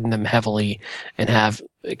them, harden them heavily, and have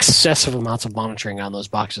excessive amounts of monitoring on those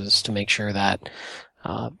boxes to make sure that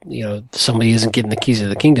somebody isn't getting the keys of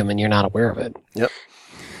the kingdom and you're not aware of it. Yep.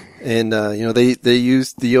 And they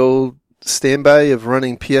used the old standby of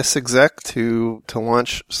running PSExec to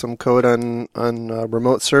launch some code on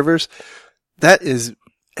remote servers. That is,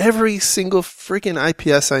 every single freaking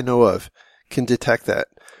IPS I know of can detect that.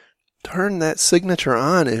 Turn that signature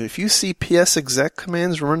on. If you see PSExec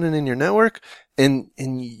commands running in your network and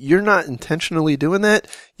you're not intentionally doing that,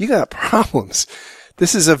 you got problems.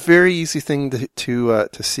 This is a very easy thing to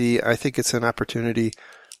see. I think it's an opportunity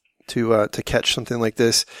to catch something like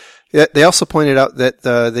this. Yeah, they also pointed out that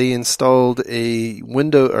they installed a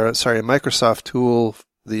Microsoft tool,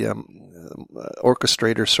 the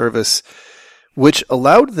orchestrator service, which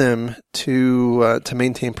allowed them to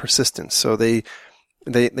maintain persistence. So they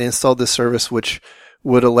installed this service which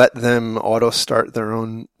would let them auto start their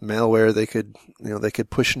own malware. They could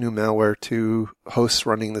push new malware to hosts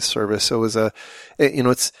running this service. So it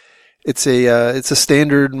was it's a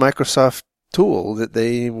standard Microsoft tool that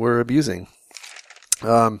they were abusing.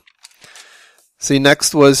 See,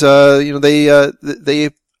 next was they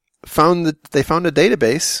found a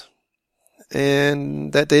database,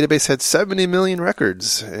 and that database had 70 million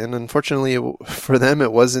records. And unfortunately for them,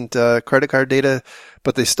 it wasn't credit card data,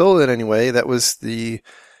 but they stole it anyway. That was the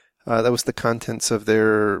contents of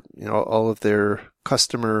their, all of their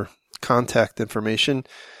customer contact information.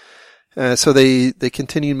 So they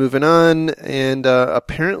continued moving on, and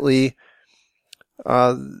apparently,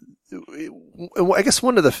 I guess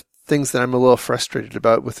one of the things that I'm a little frustrated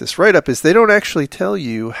about with this write-up is they don't actually tell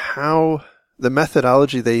you how the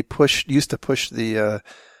methodology they used to push the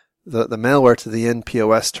malware to the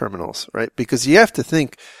NPOS terminals, right? Because you have to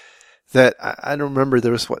think that I don't remember,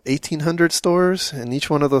 there was 1,800 stores, and each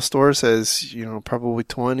one of those stores has probably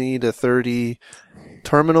 20 to 30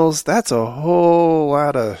 terminals. That's a whole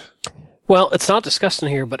lot of. Well, it's not discussed in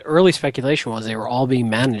here, but early speculation was they were all being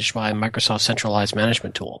managed by a Microsoft centralized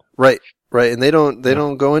management tool. Right. And they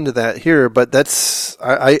don't go into that here, but that's,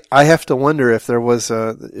 I have to wonder if there was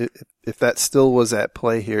if that still was at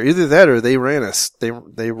play here. Either that or they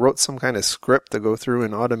wrote some kind of script to go through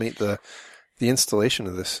and automate the installation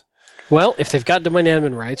of this. Well, if they've got domain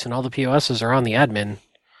admin rights and all the POSs are on the admin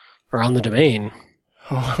or on the domain.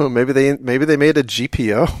 Oh, maybe they made a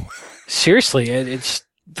GPO. Seriously, it's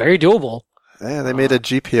very doable. Yeah, they made a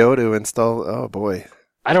GPO to install. Oh boy.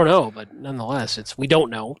 I don't know, but nonetheless, we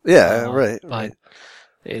don't know. Yeah, right. But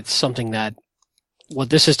it's something that what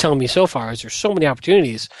this is telling me so far is there's so many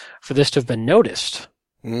opportunities for this to have been noticed.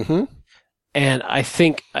 Mm-hmm. And I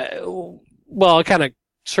think, I'll kind of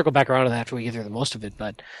circle back around to that after we get through the most of it,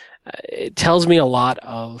 but it tells me a lot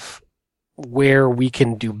of where we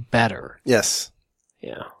can do better. Yes.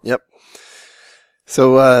 Yeah. Yep.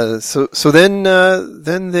 So then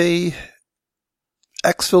they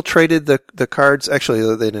exfiltrated the cards.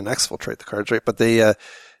 Actually, they didn't exfiltrate the cards, right? But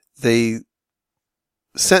they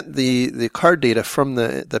sent the card data from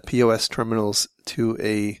the POS terminals to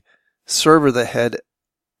a server that had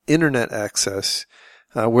internet access,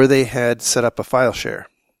 where they had set up a file share.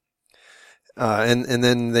 And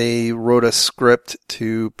then they wrote a script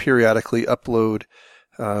to periodically upload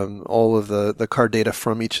all of the card data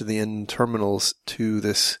from each of the end terminals to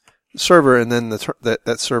this server, and then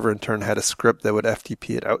that server in turn had a script that would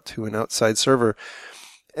FTP it out to an outside server.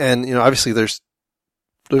 And obviously there's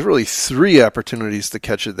really three opportunities to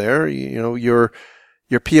catch it there. Your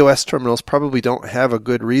POS terminals probably don't have a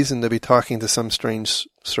good reason to be talking to some strange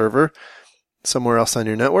server somewhere else on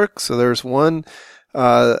your network. So there's one,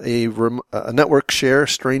 a network share,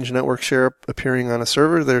 strange network share appearing on a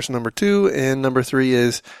server. There's number two, and number three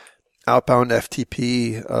is outbound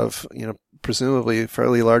FTP of, presumably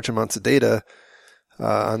fairly large amounts of data,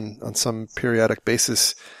 on some periodic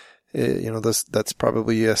basis. That's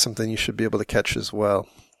probably something you should be able to catch as well.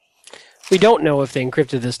 We don't know if they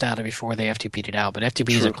encrypted this data before they FTP'd it out, but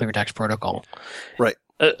FTP is a clear text protocol. Right.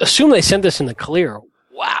 Assume they sent this in the clear.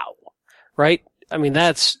 Wow. Right? I mean,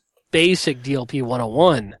 that's basic DLP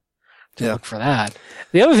 101 to look for that.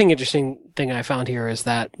 The other interesting thing I found here is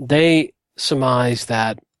that they surmised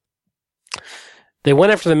that they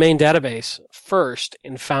went after the main database first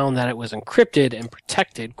and found that it was encrypted and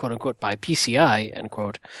protected, quote unquote, by PCI, end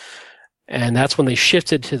quote. And that's when they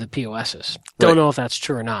shifted to the POSs. Don't know if that's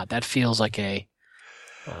true or not. That feels like a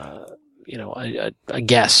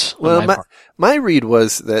guess. Well, my read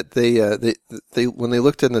was that they when they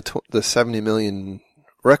looked in the 70 million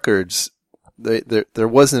records, there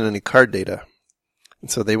wasn't any card data, and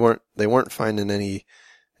so they weren't finding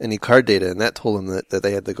any card data, and that told them that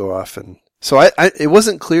they had to go off. And so it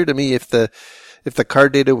wasn't clear to me if the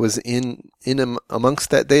card data was in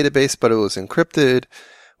amongst that database, but it was encrypted,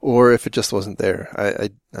 or if it just wasn't there. I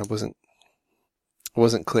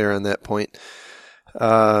wasn't clear on that point.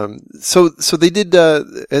 So they did,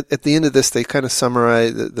 at the end of this, they kind of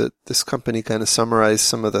summarized, this company kind of summarized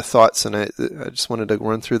some of the thoughts, and I just wanted to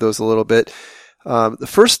run through those a little bit. The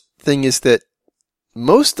first thing is that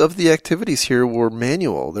most of the activities here were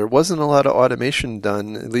manual. There wasn't a lot of automation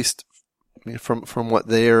done, at least from what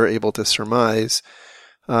they are able to surmise.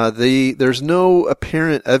 There's no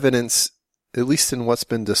apparent evidence, at least in what's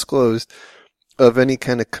been disclosed, of any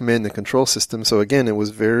kind of command and control system. So again, it was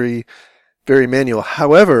very, very manual.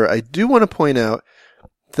 However, I do want to point out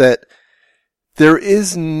that there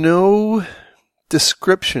is no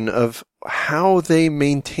description of how they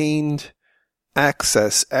maintained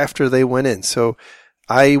access after they went in. So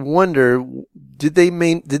I wonder, did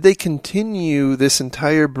they continue this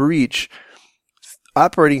entire breach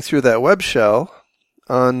operating through that web shell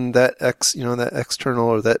on that that external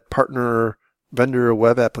or that partner vendor or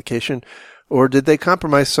web application, or did they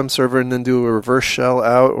compromise some server and then do a reverse shell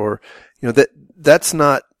out, or that's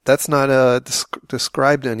not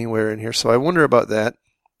described anywhere in here. So I wonder about that.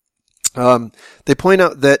 They point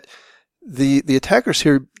out that the attackers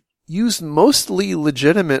here used mostly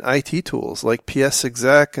legitimate IT tools like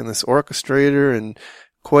PsExec and this orchestrator and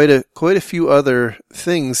quite a few other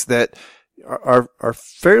things that are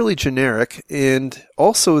fairly generic, and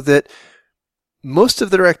also that most of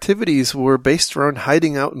their activities were based around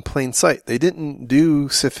hiding out in plain sight. They didn't do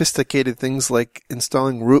sophisticated things like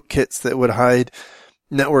installing rootkits that would hide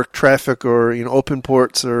network traffic or open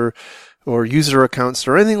ports or user accounts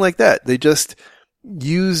or anything like that. They just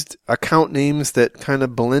used account names that kind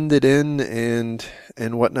of blended in and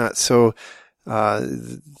whatnot. So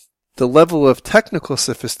the level of technical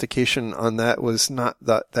sophistication on that was not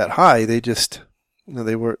that high. They just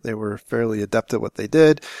they were fairly adept at what they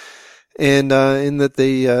did. And in that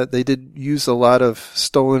they did use a lot of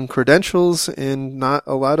stolen credentials and not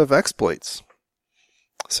a lot of exploits.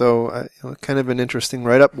 So kind of an interesting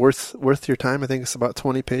write-up, worth your time. I think it's about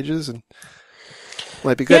 20 pages and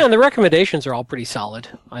might be good. Yeah, and the recommendations are all pretty solid.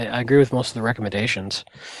 I agree with most of the recommendations.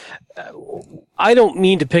 I don't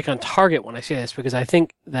mean to pick on Target when I say this, because I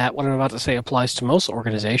think that what I'm about to say applies to most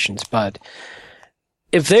organizations. But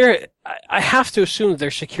I have to assume that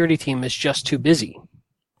their security team is just too busy.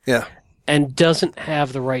 Yeah. And doesn't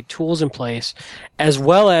have the right tools in place, as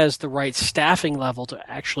well as the right staffing level to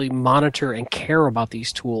actually monitor and care about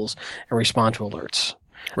these tools and respond to alerts.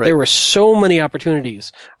 Right. There were so many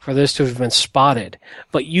opportunities for this to have been spotted,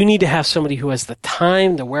 but you need to have somebody who has the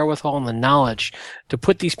time, the wherewithal, and the knowledge to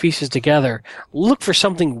put these pieces together, look for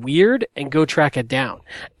something weird, and go track it down.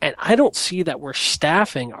 And I don't see that we're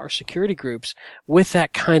staffing our security groups with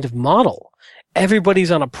that kind of model.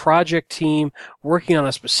 Everybody's on a project team working on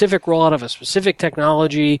a specific rollout of a specific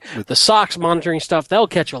technology. The SOC's monitoring stuff. They'll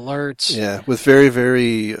catch alerts. Yeah, with very,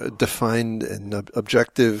 very defined and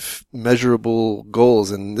objective, measurable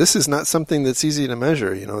goals. And this is not something that's easy to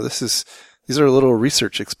measure. You know, these are little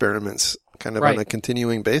research experiments kind of on a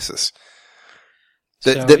continuing basis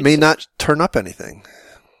that may not turn up anything.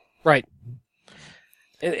 Right.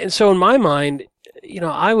 And so in my mind, you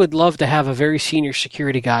know, I would love to have a very senior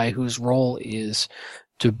security guy whose role is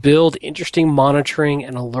to build interesting monitoring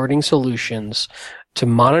and alerting solutions, to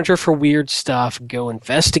monitor for weird stuff, go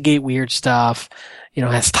investigate weird stuff, you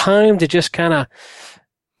know, has time to just kind of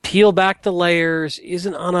peel back the layers,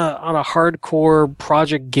 isn't on a hardcore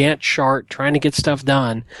project Gantt chart trying to get stuff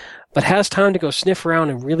done, but has time to go sniff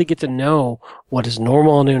around and really get to know what is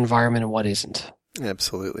normal in an environment and what isn't.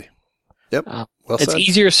 Absolutely. Yep. Well it's said.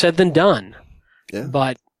 Easier said than done. Yeah.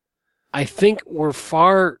 But I think we're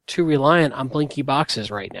far too reliant on blinky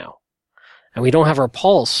boxes right now. And we don't have our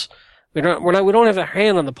pulse. We don't have a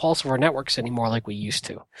hand on the pulse of our networks anymore like we used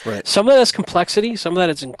to. Right. Some of that is complexity, some of that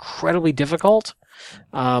is incredibly difficult.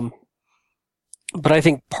 But I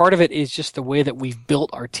think part of it is just the way that we've built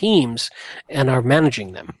our teams and are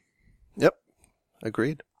managing them. Yep.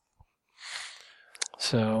 Agreed.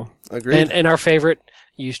 So agreed. And our favorite,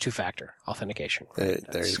 use two-factor authentication.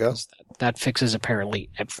 There you go. That fixes apparently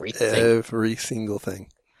everything. Every single thing.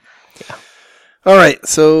 Yeah. All right,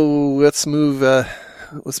 so let's move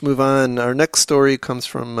on. Our next story comes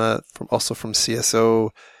from CSO.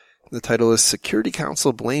 The title is "Security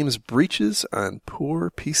Council Blames Breaches on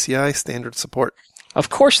Poor PCI Standard Support." Of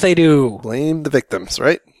course they do. Blame the victims,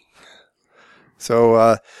 right?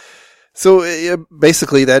 So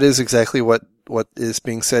basically, that is exactly what is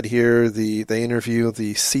being said here. They interview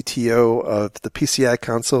the CTO of the PCI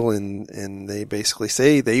Council, and they basically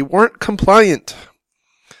say they weren't compliant.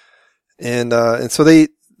 And so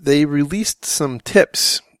they released some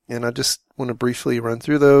tips, and I just want to briefly run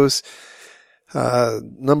through those.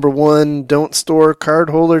 Number 1, don't store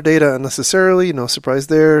cardholder data unnecessarily. No surprise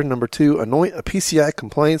there. Number 2, anoint a PCI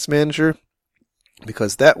compliance manager,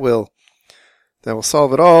 because that will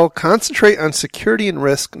solve it all. Concentrate on security and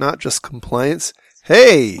risk, not just compliance.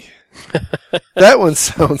 Hey, that one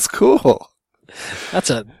sounds cool. That's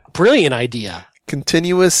a brilliant idea.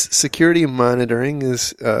 Continuous security monitoring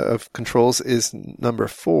of controls is number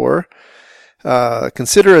 4.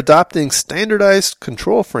 Consider adopting standardized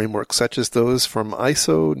control frameworks such as those from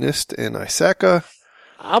ISO, NIST, and ISACA.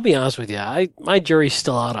 I'll be honest with you, my jury's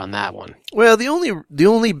still out on that one. Well, the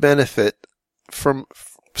only benefit from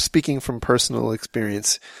speaking from personal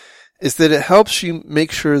experience is that it helps you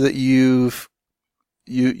make sure that you've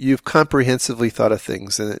comprehensively thought of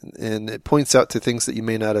things, and it points out to things that you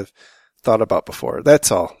may not have thought about before.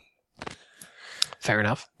 That's all. Fair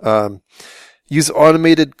enough. Use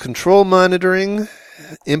automated control monitoring,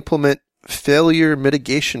 implement failure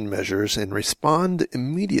mitigation measures, and respond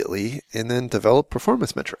immediately, and then develop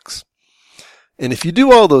performance metrics. And if you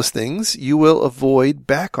do all those things, you will avoid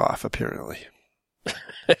back-off, apparently.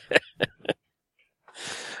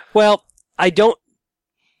 Well, I don't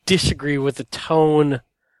disagree with the tone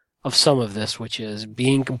of some of this, which is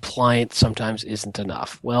being compliant sometimes isn't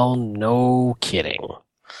enough. Well, no kidding.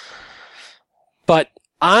 But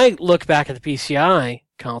I look back at the PCI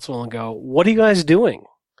Council and go, what are you guys doing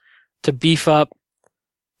to beef up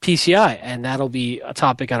PCI? And that'll be a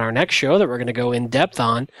topic on our next show that we're going to go in depth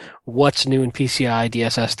on, what's new in PCI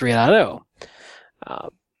DSS 3.0.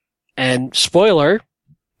 And spoiler,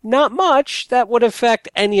 not much that would affect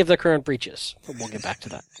any of the current breaches. But we'll get back to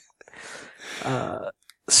that.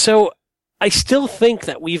 So I still think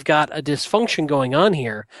that we've got a dysfunction going on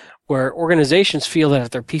here where organizations feel that if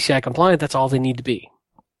they're PCI compliant, that's all they need to be.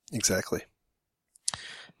 Exactly.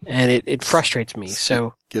 And it frustrates me.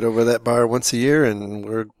 So get over that bar once a year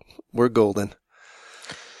and we're golden.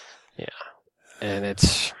 Yeah. And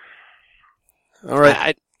it's all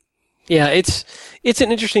right. It's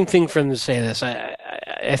an interesting thing for them to say this.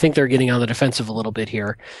 I think they're getting on the defensive a little bit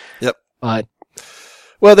here. Yep. But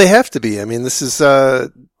well, they have to be. I mean, this is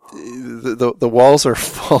the walls are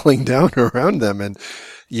falling down around them, and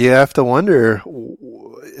you have to wonder.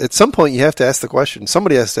 At some point, you have to ask the question.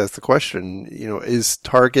 Somebody has to ask the question. You know, is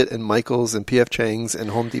Target and Michaels and PF Chang's and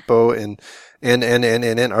Home Depot and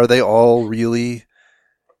are they all really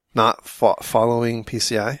not following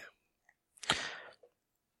PCI?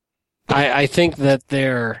 I think that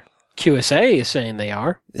their QSA is saying they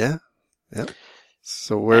are. Yeah.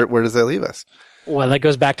 So where does that leave us? Well, that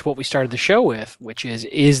goes back to what we started the show with, which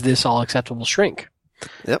is this all acceptable shrink?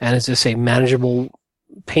 Yep. And is this a manageable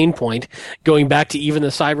pain point? Going back to even the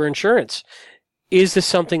cyber insurance, is this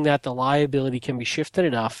something that the liability can be shifted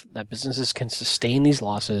enough that businesses can sustain these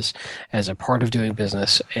losses as a part of doing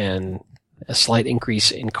business, and a slight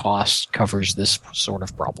increase in costs covers this sort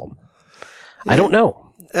of problem? Yeah. I don't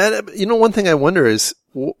know. And one thing I wonder is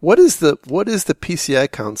what is the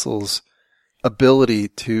PCI Council's ability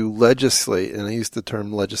to legislate, and I use the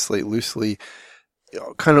term legislate loosely,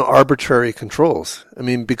 kind of arbitrary controls. I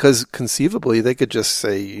mean, because conceivably they could just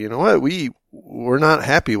say, you know what, we're not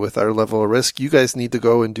happy with our level of risk. You guys need to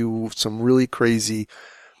go and do some really crazy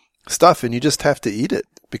stuff, and you just have to eat it,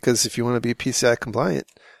 because if you want to be PCI compliant,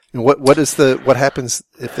 what happens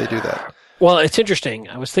if they do that? Well, it's interesting.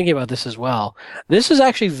 I was thinking about this as well. This is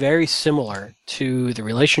actually very similar to the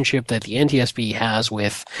relationship that the NTSB has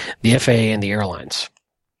with the FAA and the airlines,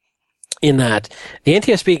 in that the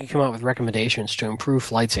NTSB can come out with recommendations to improve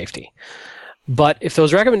flight safety. But if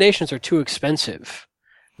those recommendations are too expensive,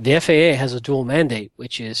 the FAA has a dual mandate,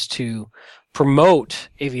 which is to promote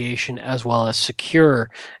aviation as well as secure,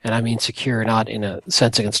 and I mean secure not in a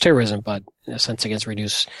sense against terrorism, but in a sense against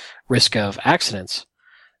reduced risk of accidents.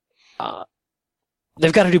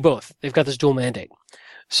 They've got to do both. They've got this dual mandate.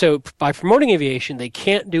 So by promoting aviation, they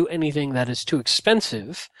can't do anything that is too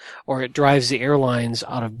expensive or it drives the airlines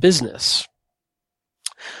out of business.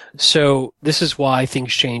 So this is why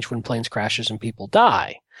things change when planes crashes and people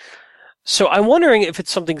die. So I'm wondering if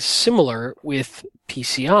it's something similar with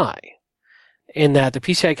PCI, in that the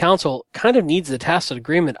PCI Council kind of needs the tacit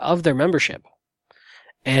agreement of their membership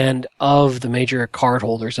and of the major card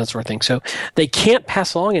holders, that sort of thing. So they can't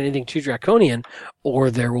pass along anything too draconian,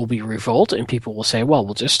 or there will be revolt, and people will say, well,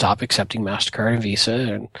 we'll just stop accepting MasterCard and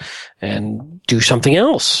Visa and do something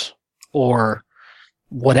else, or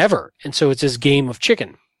whatever. And so it's this game of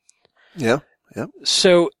chicken. Yeah.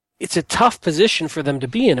 So it's a tough position for them to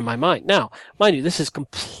be in my mind. Now, mind you, this is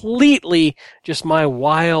completely just my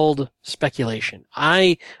wild speculation.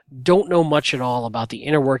 I don't know much at all about the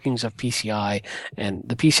inner workings of PCI and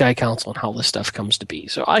the PCI Council and how this stuff comes to be.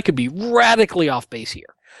 So I could be radically off base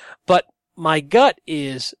here. But my gut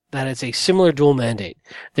is that it's a similar dual mandate.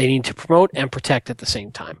 They need to promote and protect at the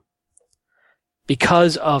same time,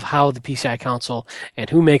 because of how the PCI Council and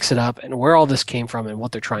who makes it up and where all this came from and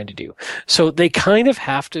what they're trying to do. So they kind of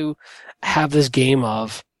have to have this game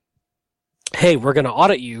of, hey, we're going to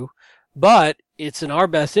audit you, but it's in our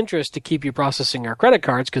best interest to keep you processing our credit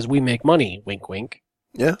cards because we make money, wink, wink.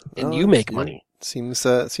 Yeah. And you make money. Seems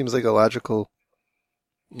like a logical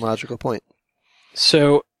point.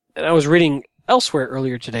 So, and I was reading elsewhere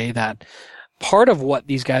earlier today that part of what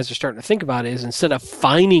these guys are starting to think about is, instead of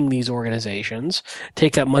fining these organizations,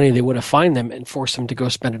 take that money they would have fined them and force them to go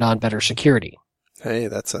spend it on better security. Hey,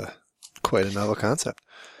 that's quite a novel concept.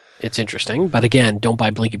 It's interesting, but again, don't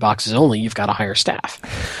buy blinky boxes only. You've got to hire staff.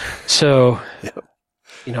 So, Yep.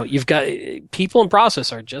 You've got people and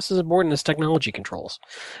process are just as important as technology controls.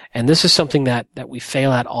 And this is something that we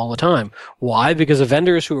fail at all the time. Why? Because the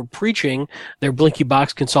vendors who are preaching their blinky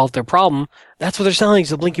box can solve their problem, that's what they're selling,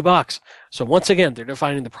 is the blinky box. So once again, they're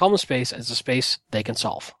defining the problem space as a space they can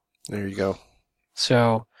solve. There you go.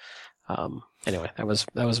 So, anyway, that was,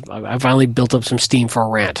 I finally built up some steam for a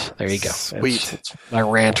rant. There you go. Sweet. It's my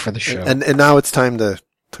rant for the show. And now it's time to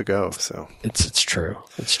go, so. It's true.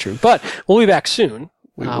 It's true. But we'll be back soon.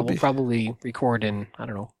 We'll be. Probably record in, I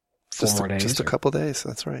don't know, 4 more days. Just a couple days,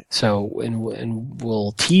 that's right. So, and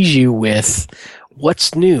we'll tease you with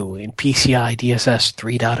what's new in PCI DSS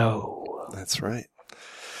 3.0. That's right.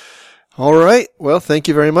 All right. Well, thank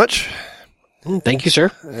you very much. Thank you,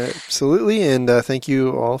 sir. Absolutely. And thank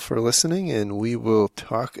you all for listening. And we will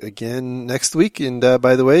talk again next week. And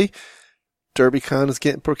by the way, DerbyCon is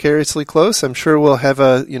getting precariously close. I'm sure we'll have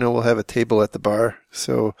a table at the bar.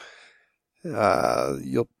 So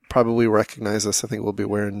you'll probably recognize us. I think we'll be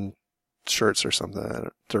wearing shirts or something,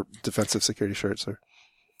 defensive security shirts, or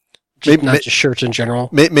not just shirts in general.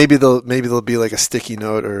 Maybe there'll be like a sticky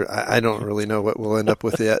note, or I don't really know what we'll end up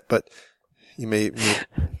with yet, but you may be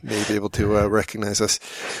able to recognize us.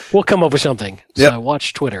 We'll come up with something. Yep. So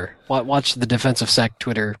watch Twitter. Watch the Defensive Sec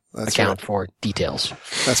Twitter account for details.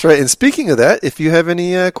 That's right. And speaking of that, if you have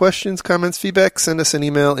any questions, comments, feedback, send us an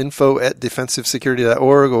email,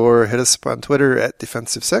 info@defensivesecurity.org, or hit us up on Twitter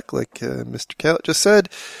 @DefensiveSec, like Mr. Callett just said.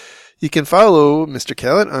 You can follow Mr.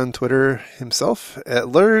 Callett on Twitter himself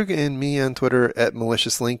 @Lurg, and me on Twitter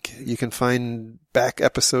 @MaliciousLink. You can find back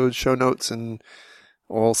episodes, show notes, and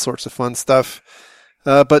all sorts of fun stuff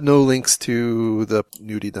but no links to the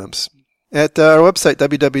nudie dumps. At our website,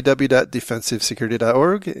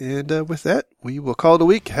 www.defensivesecurity.org. And with that, we will call it a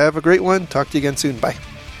week. Have a great one. Talk to you again soon. Bye.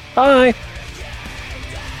 Bye.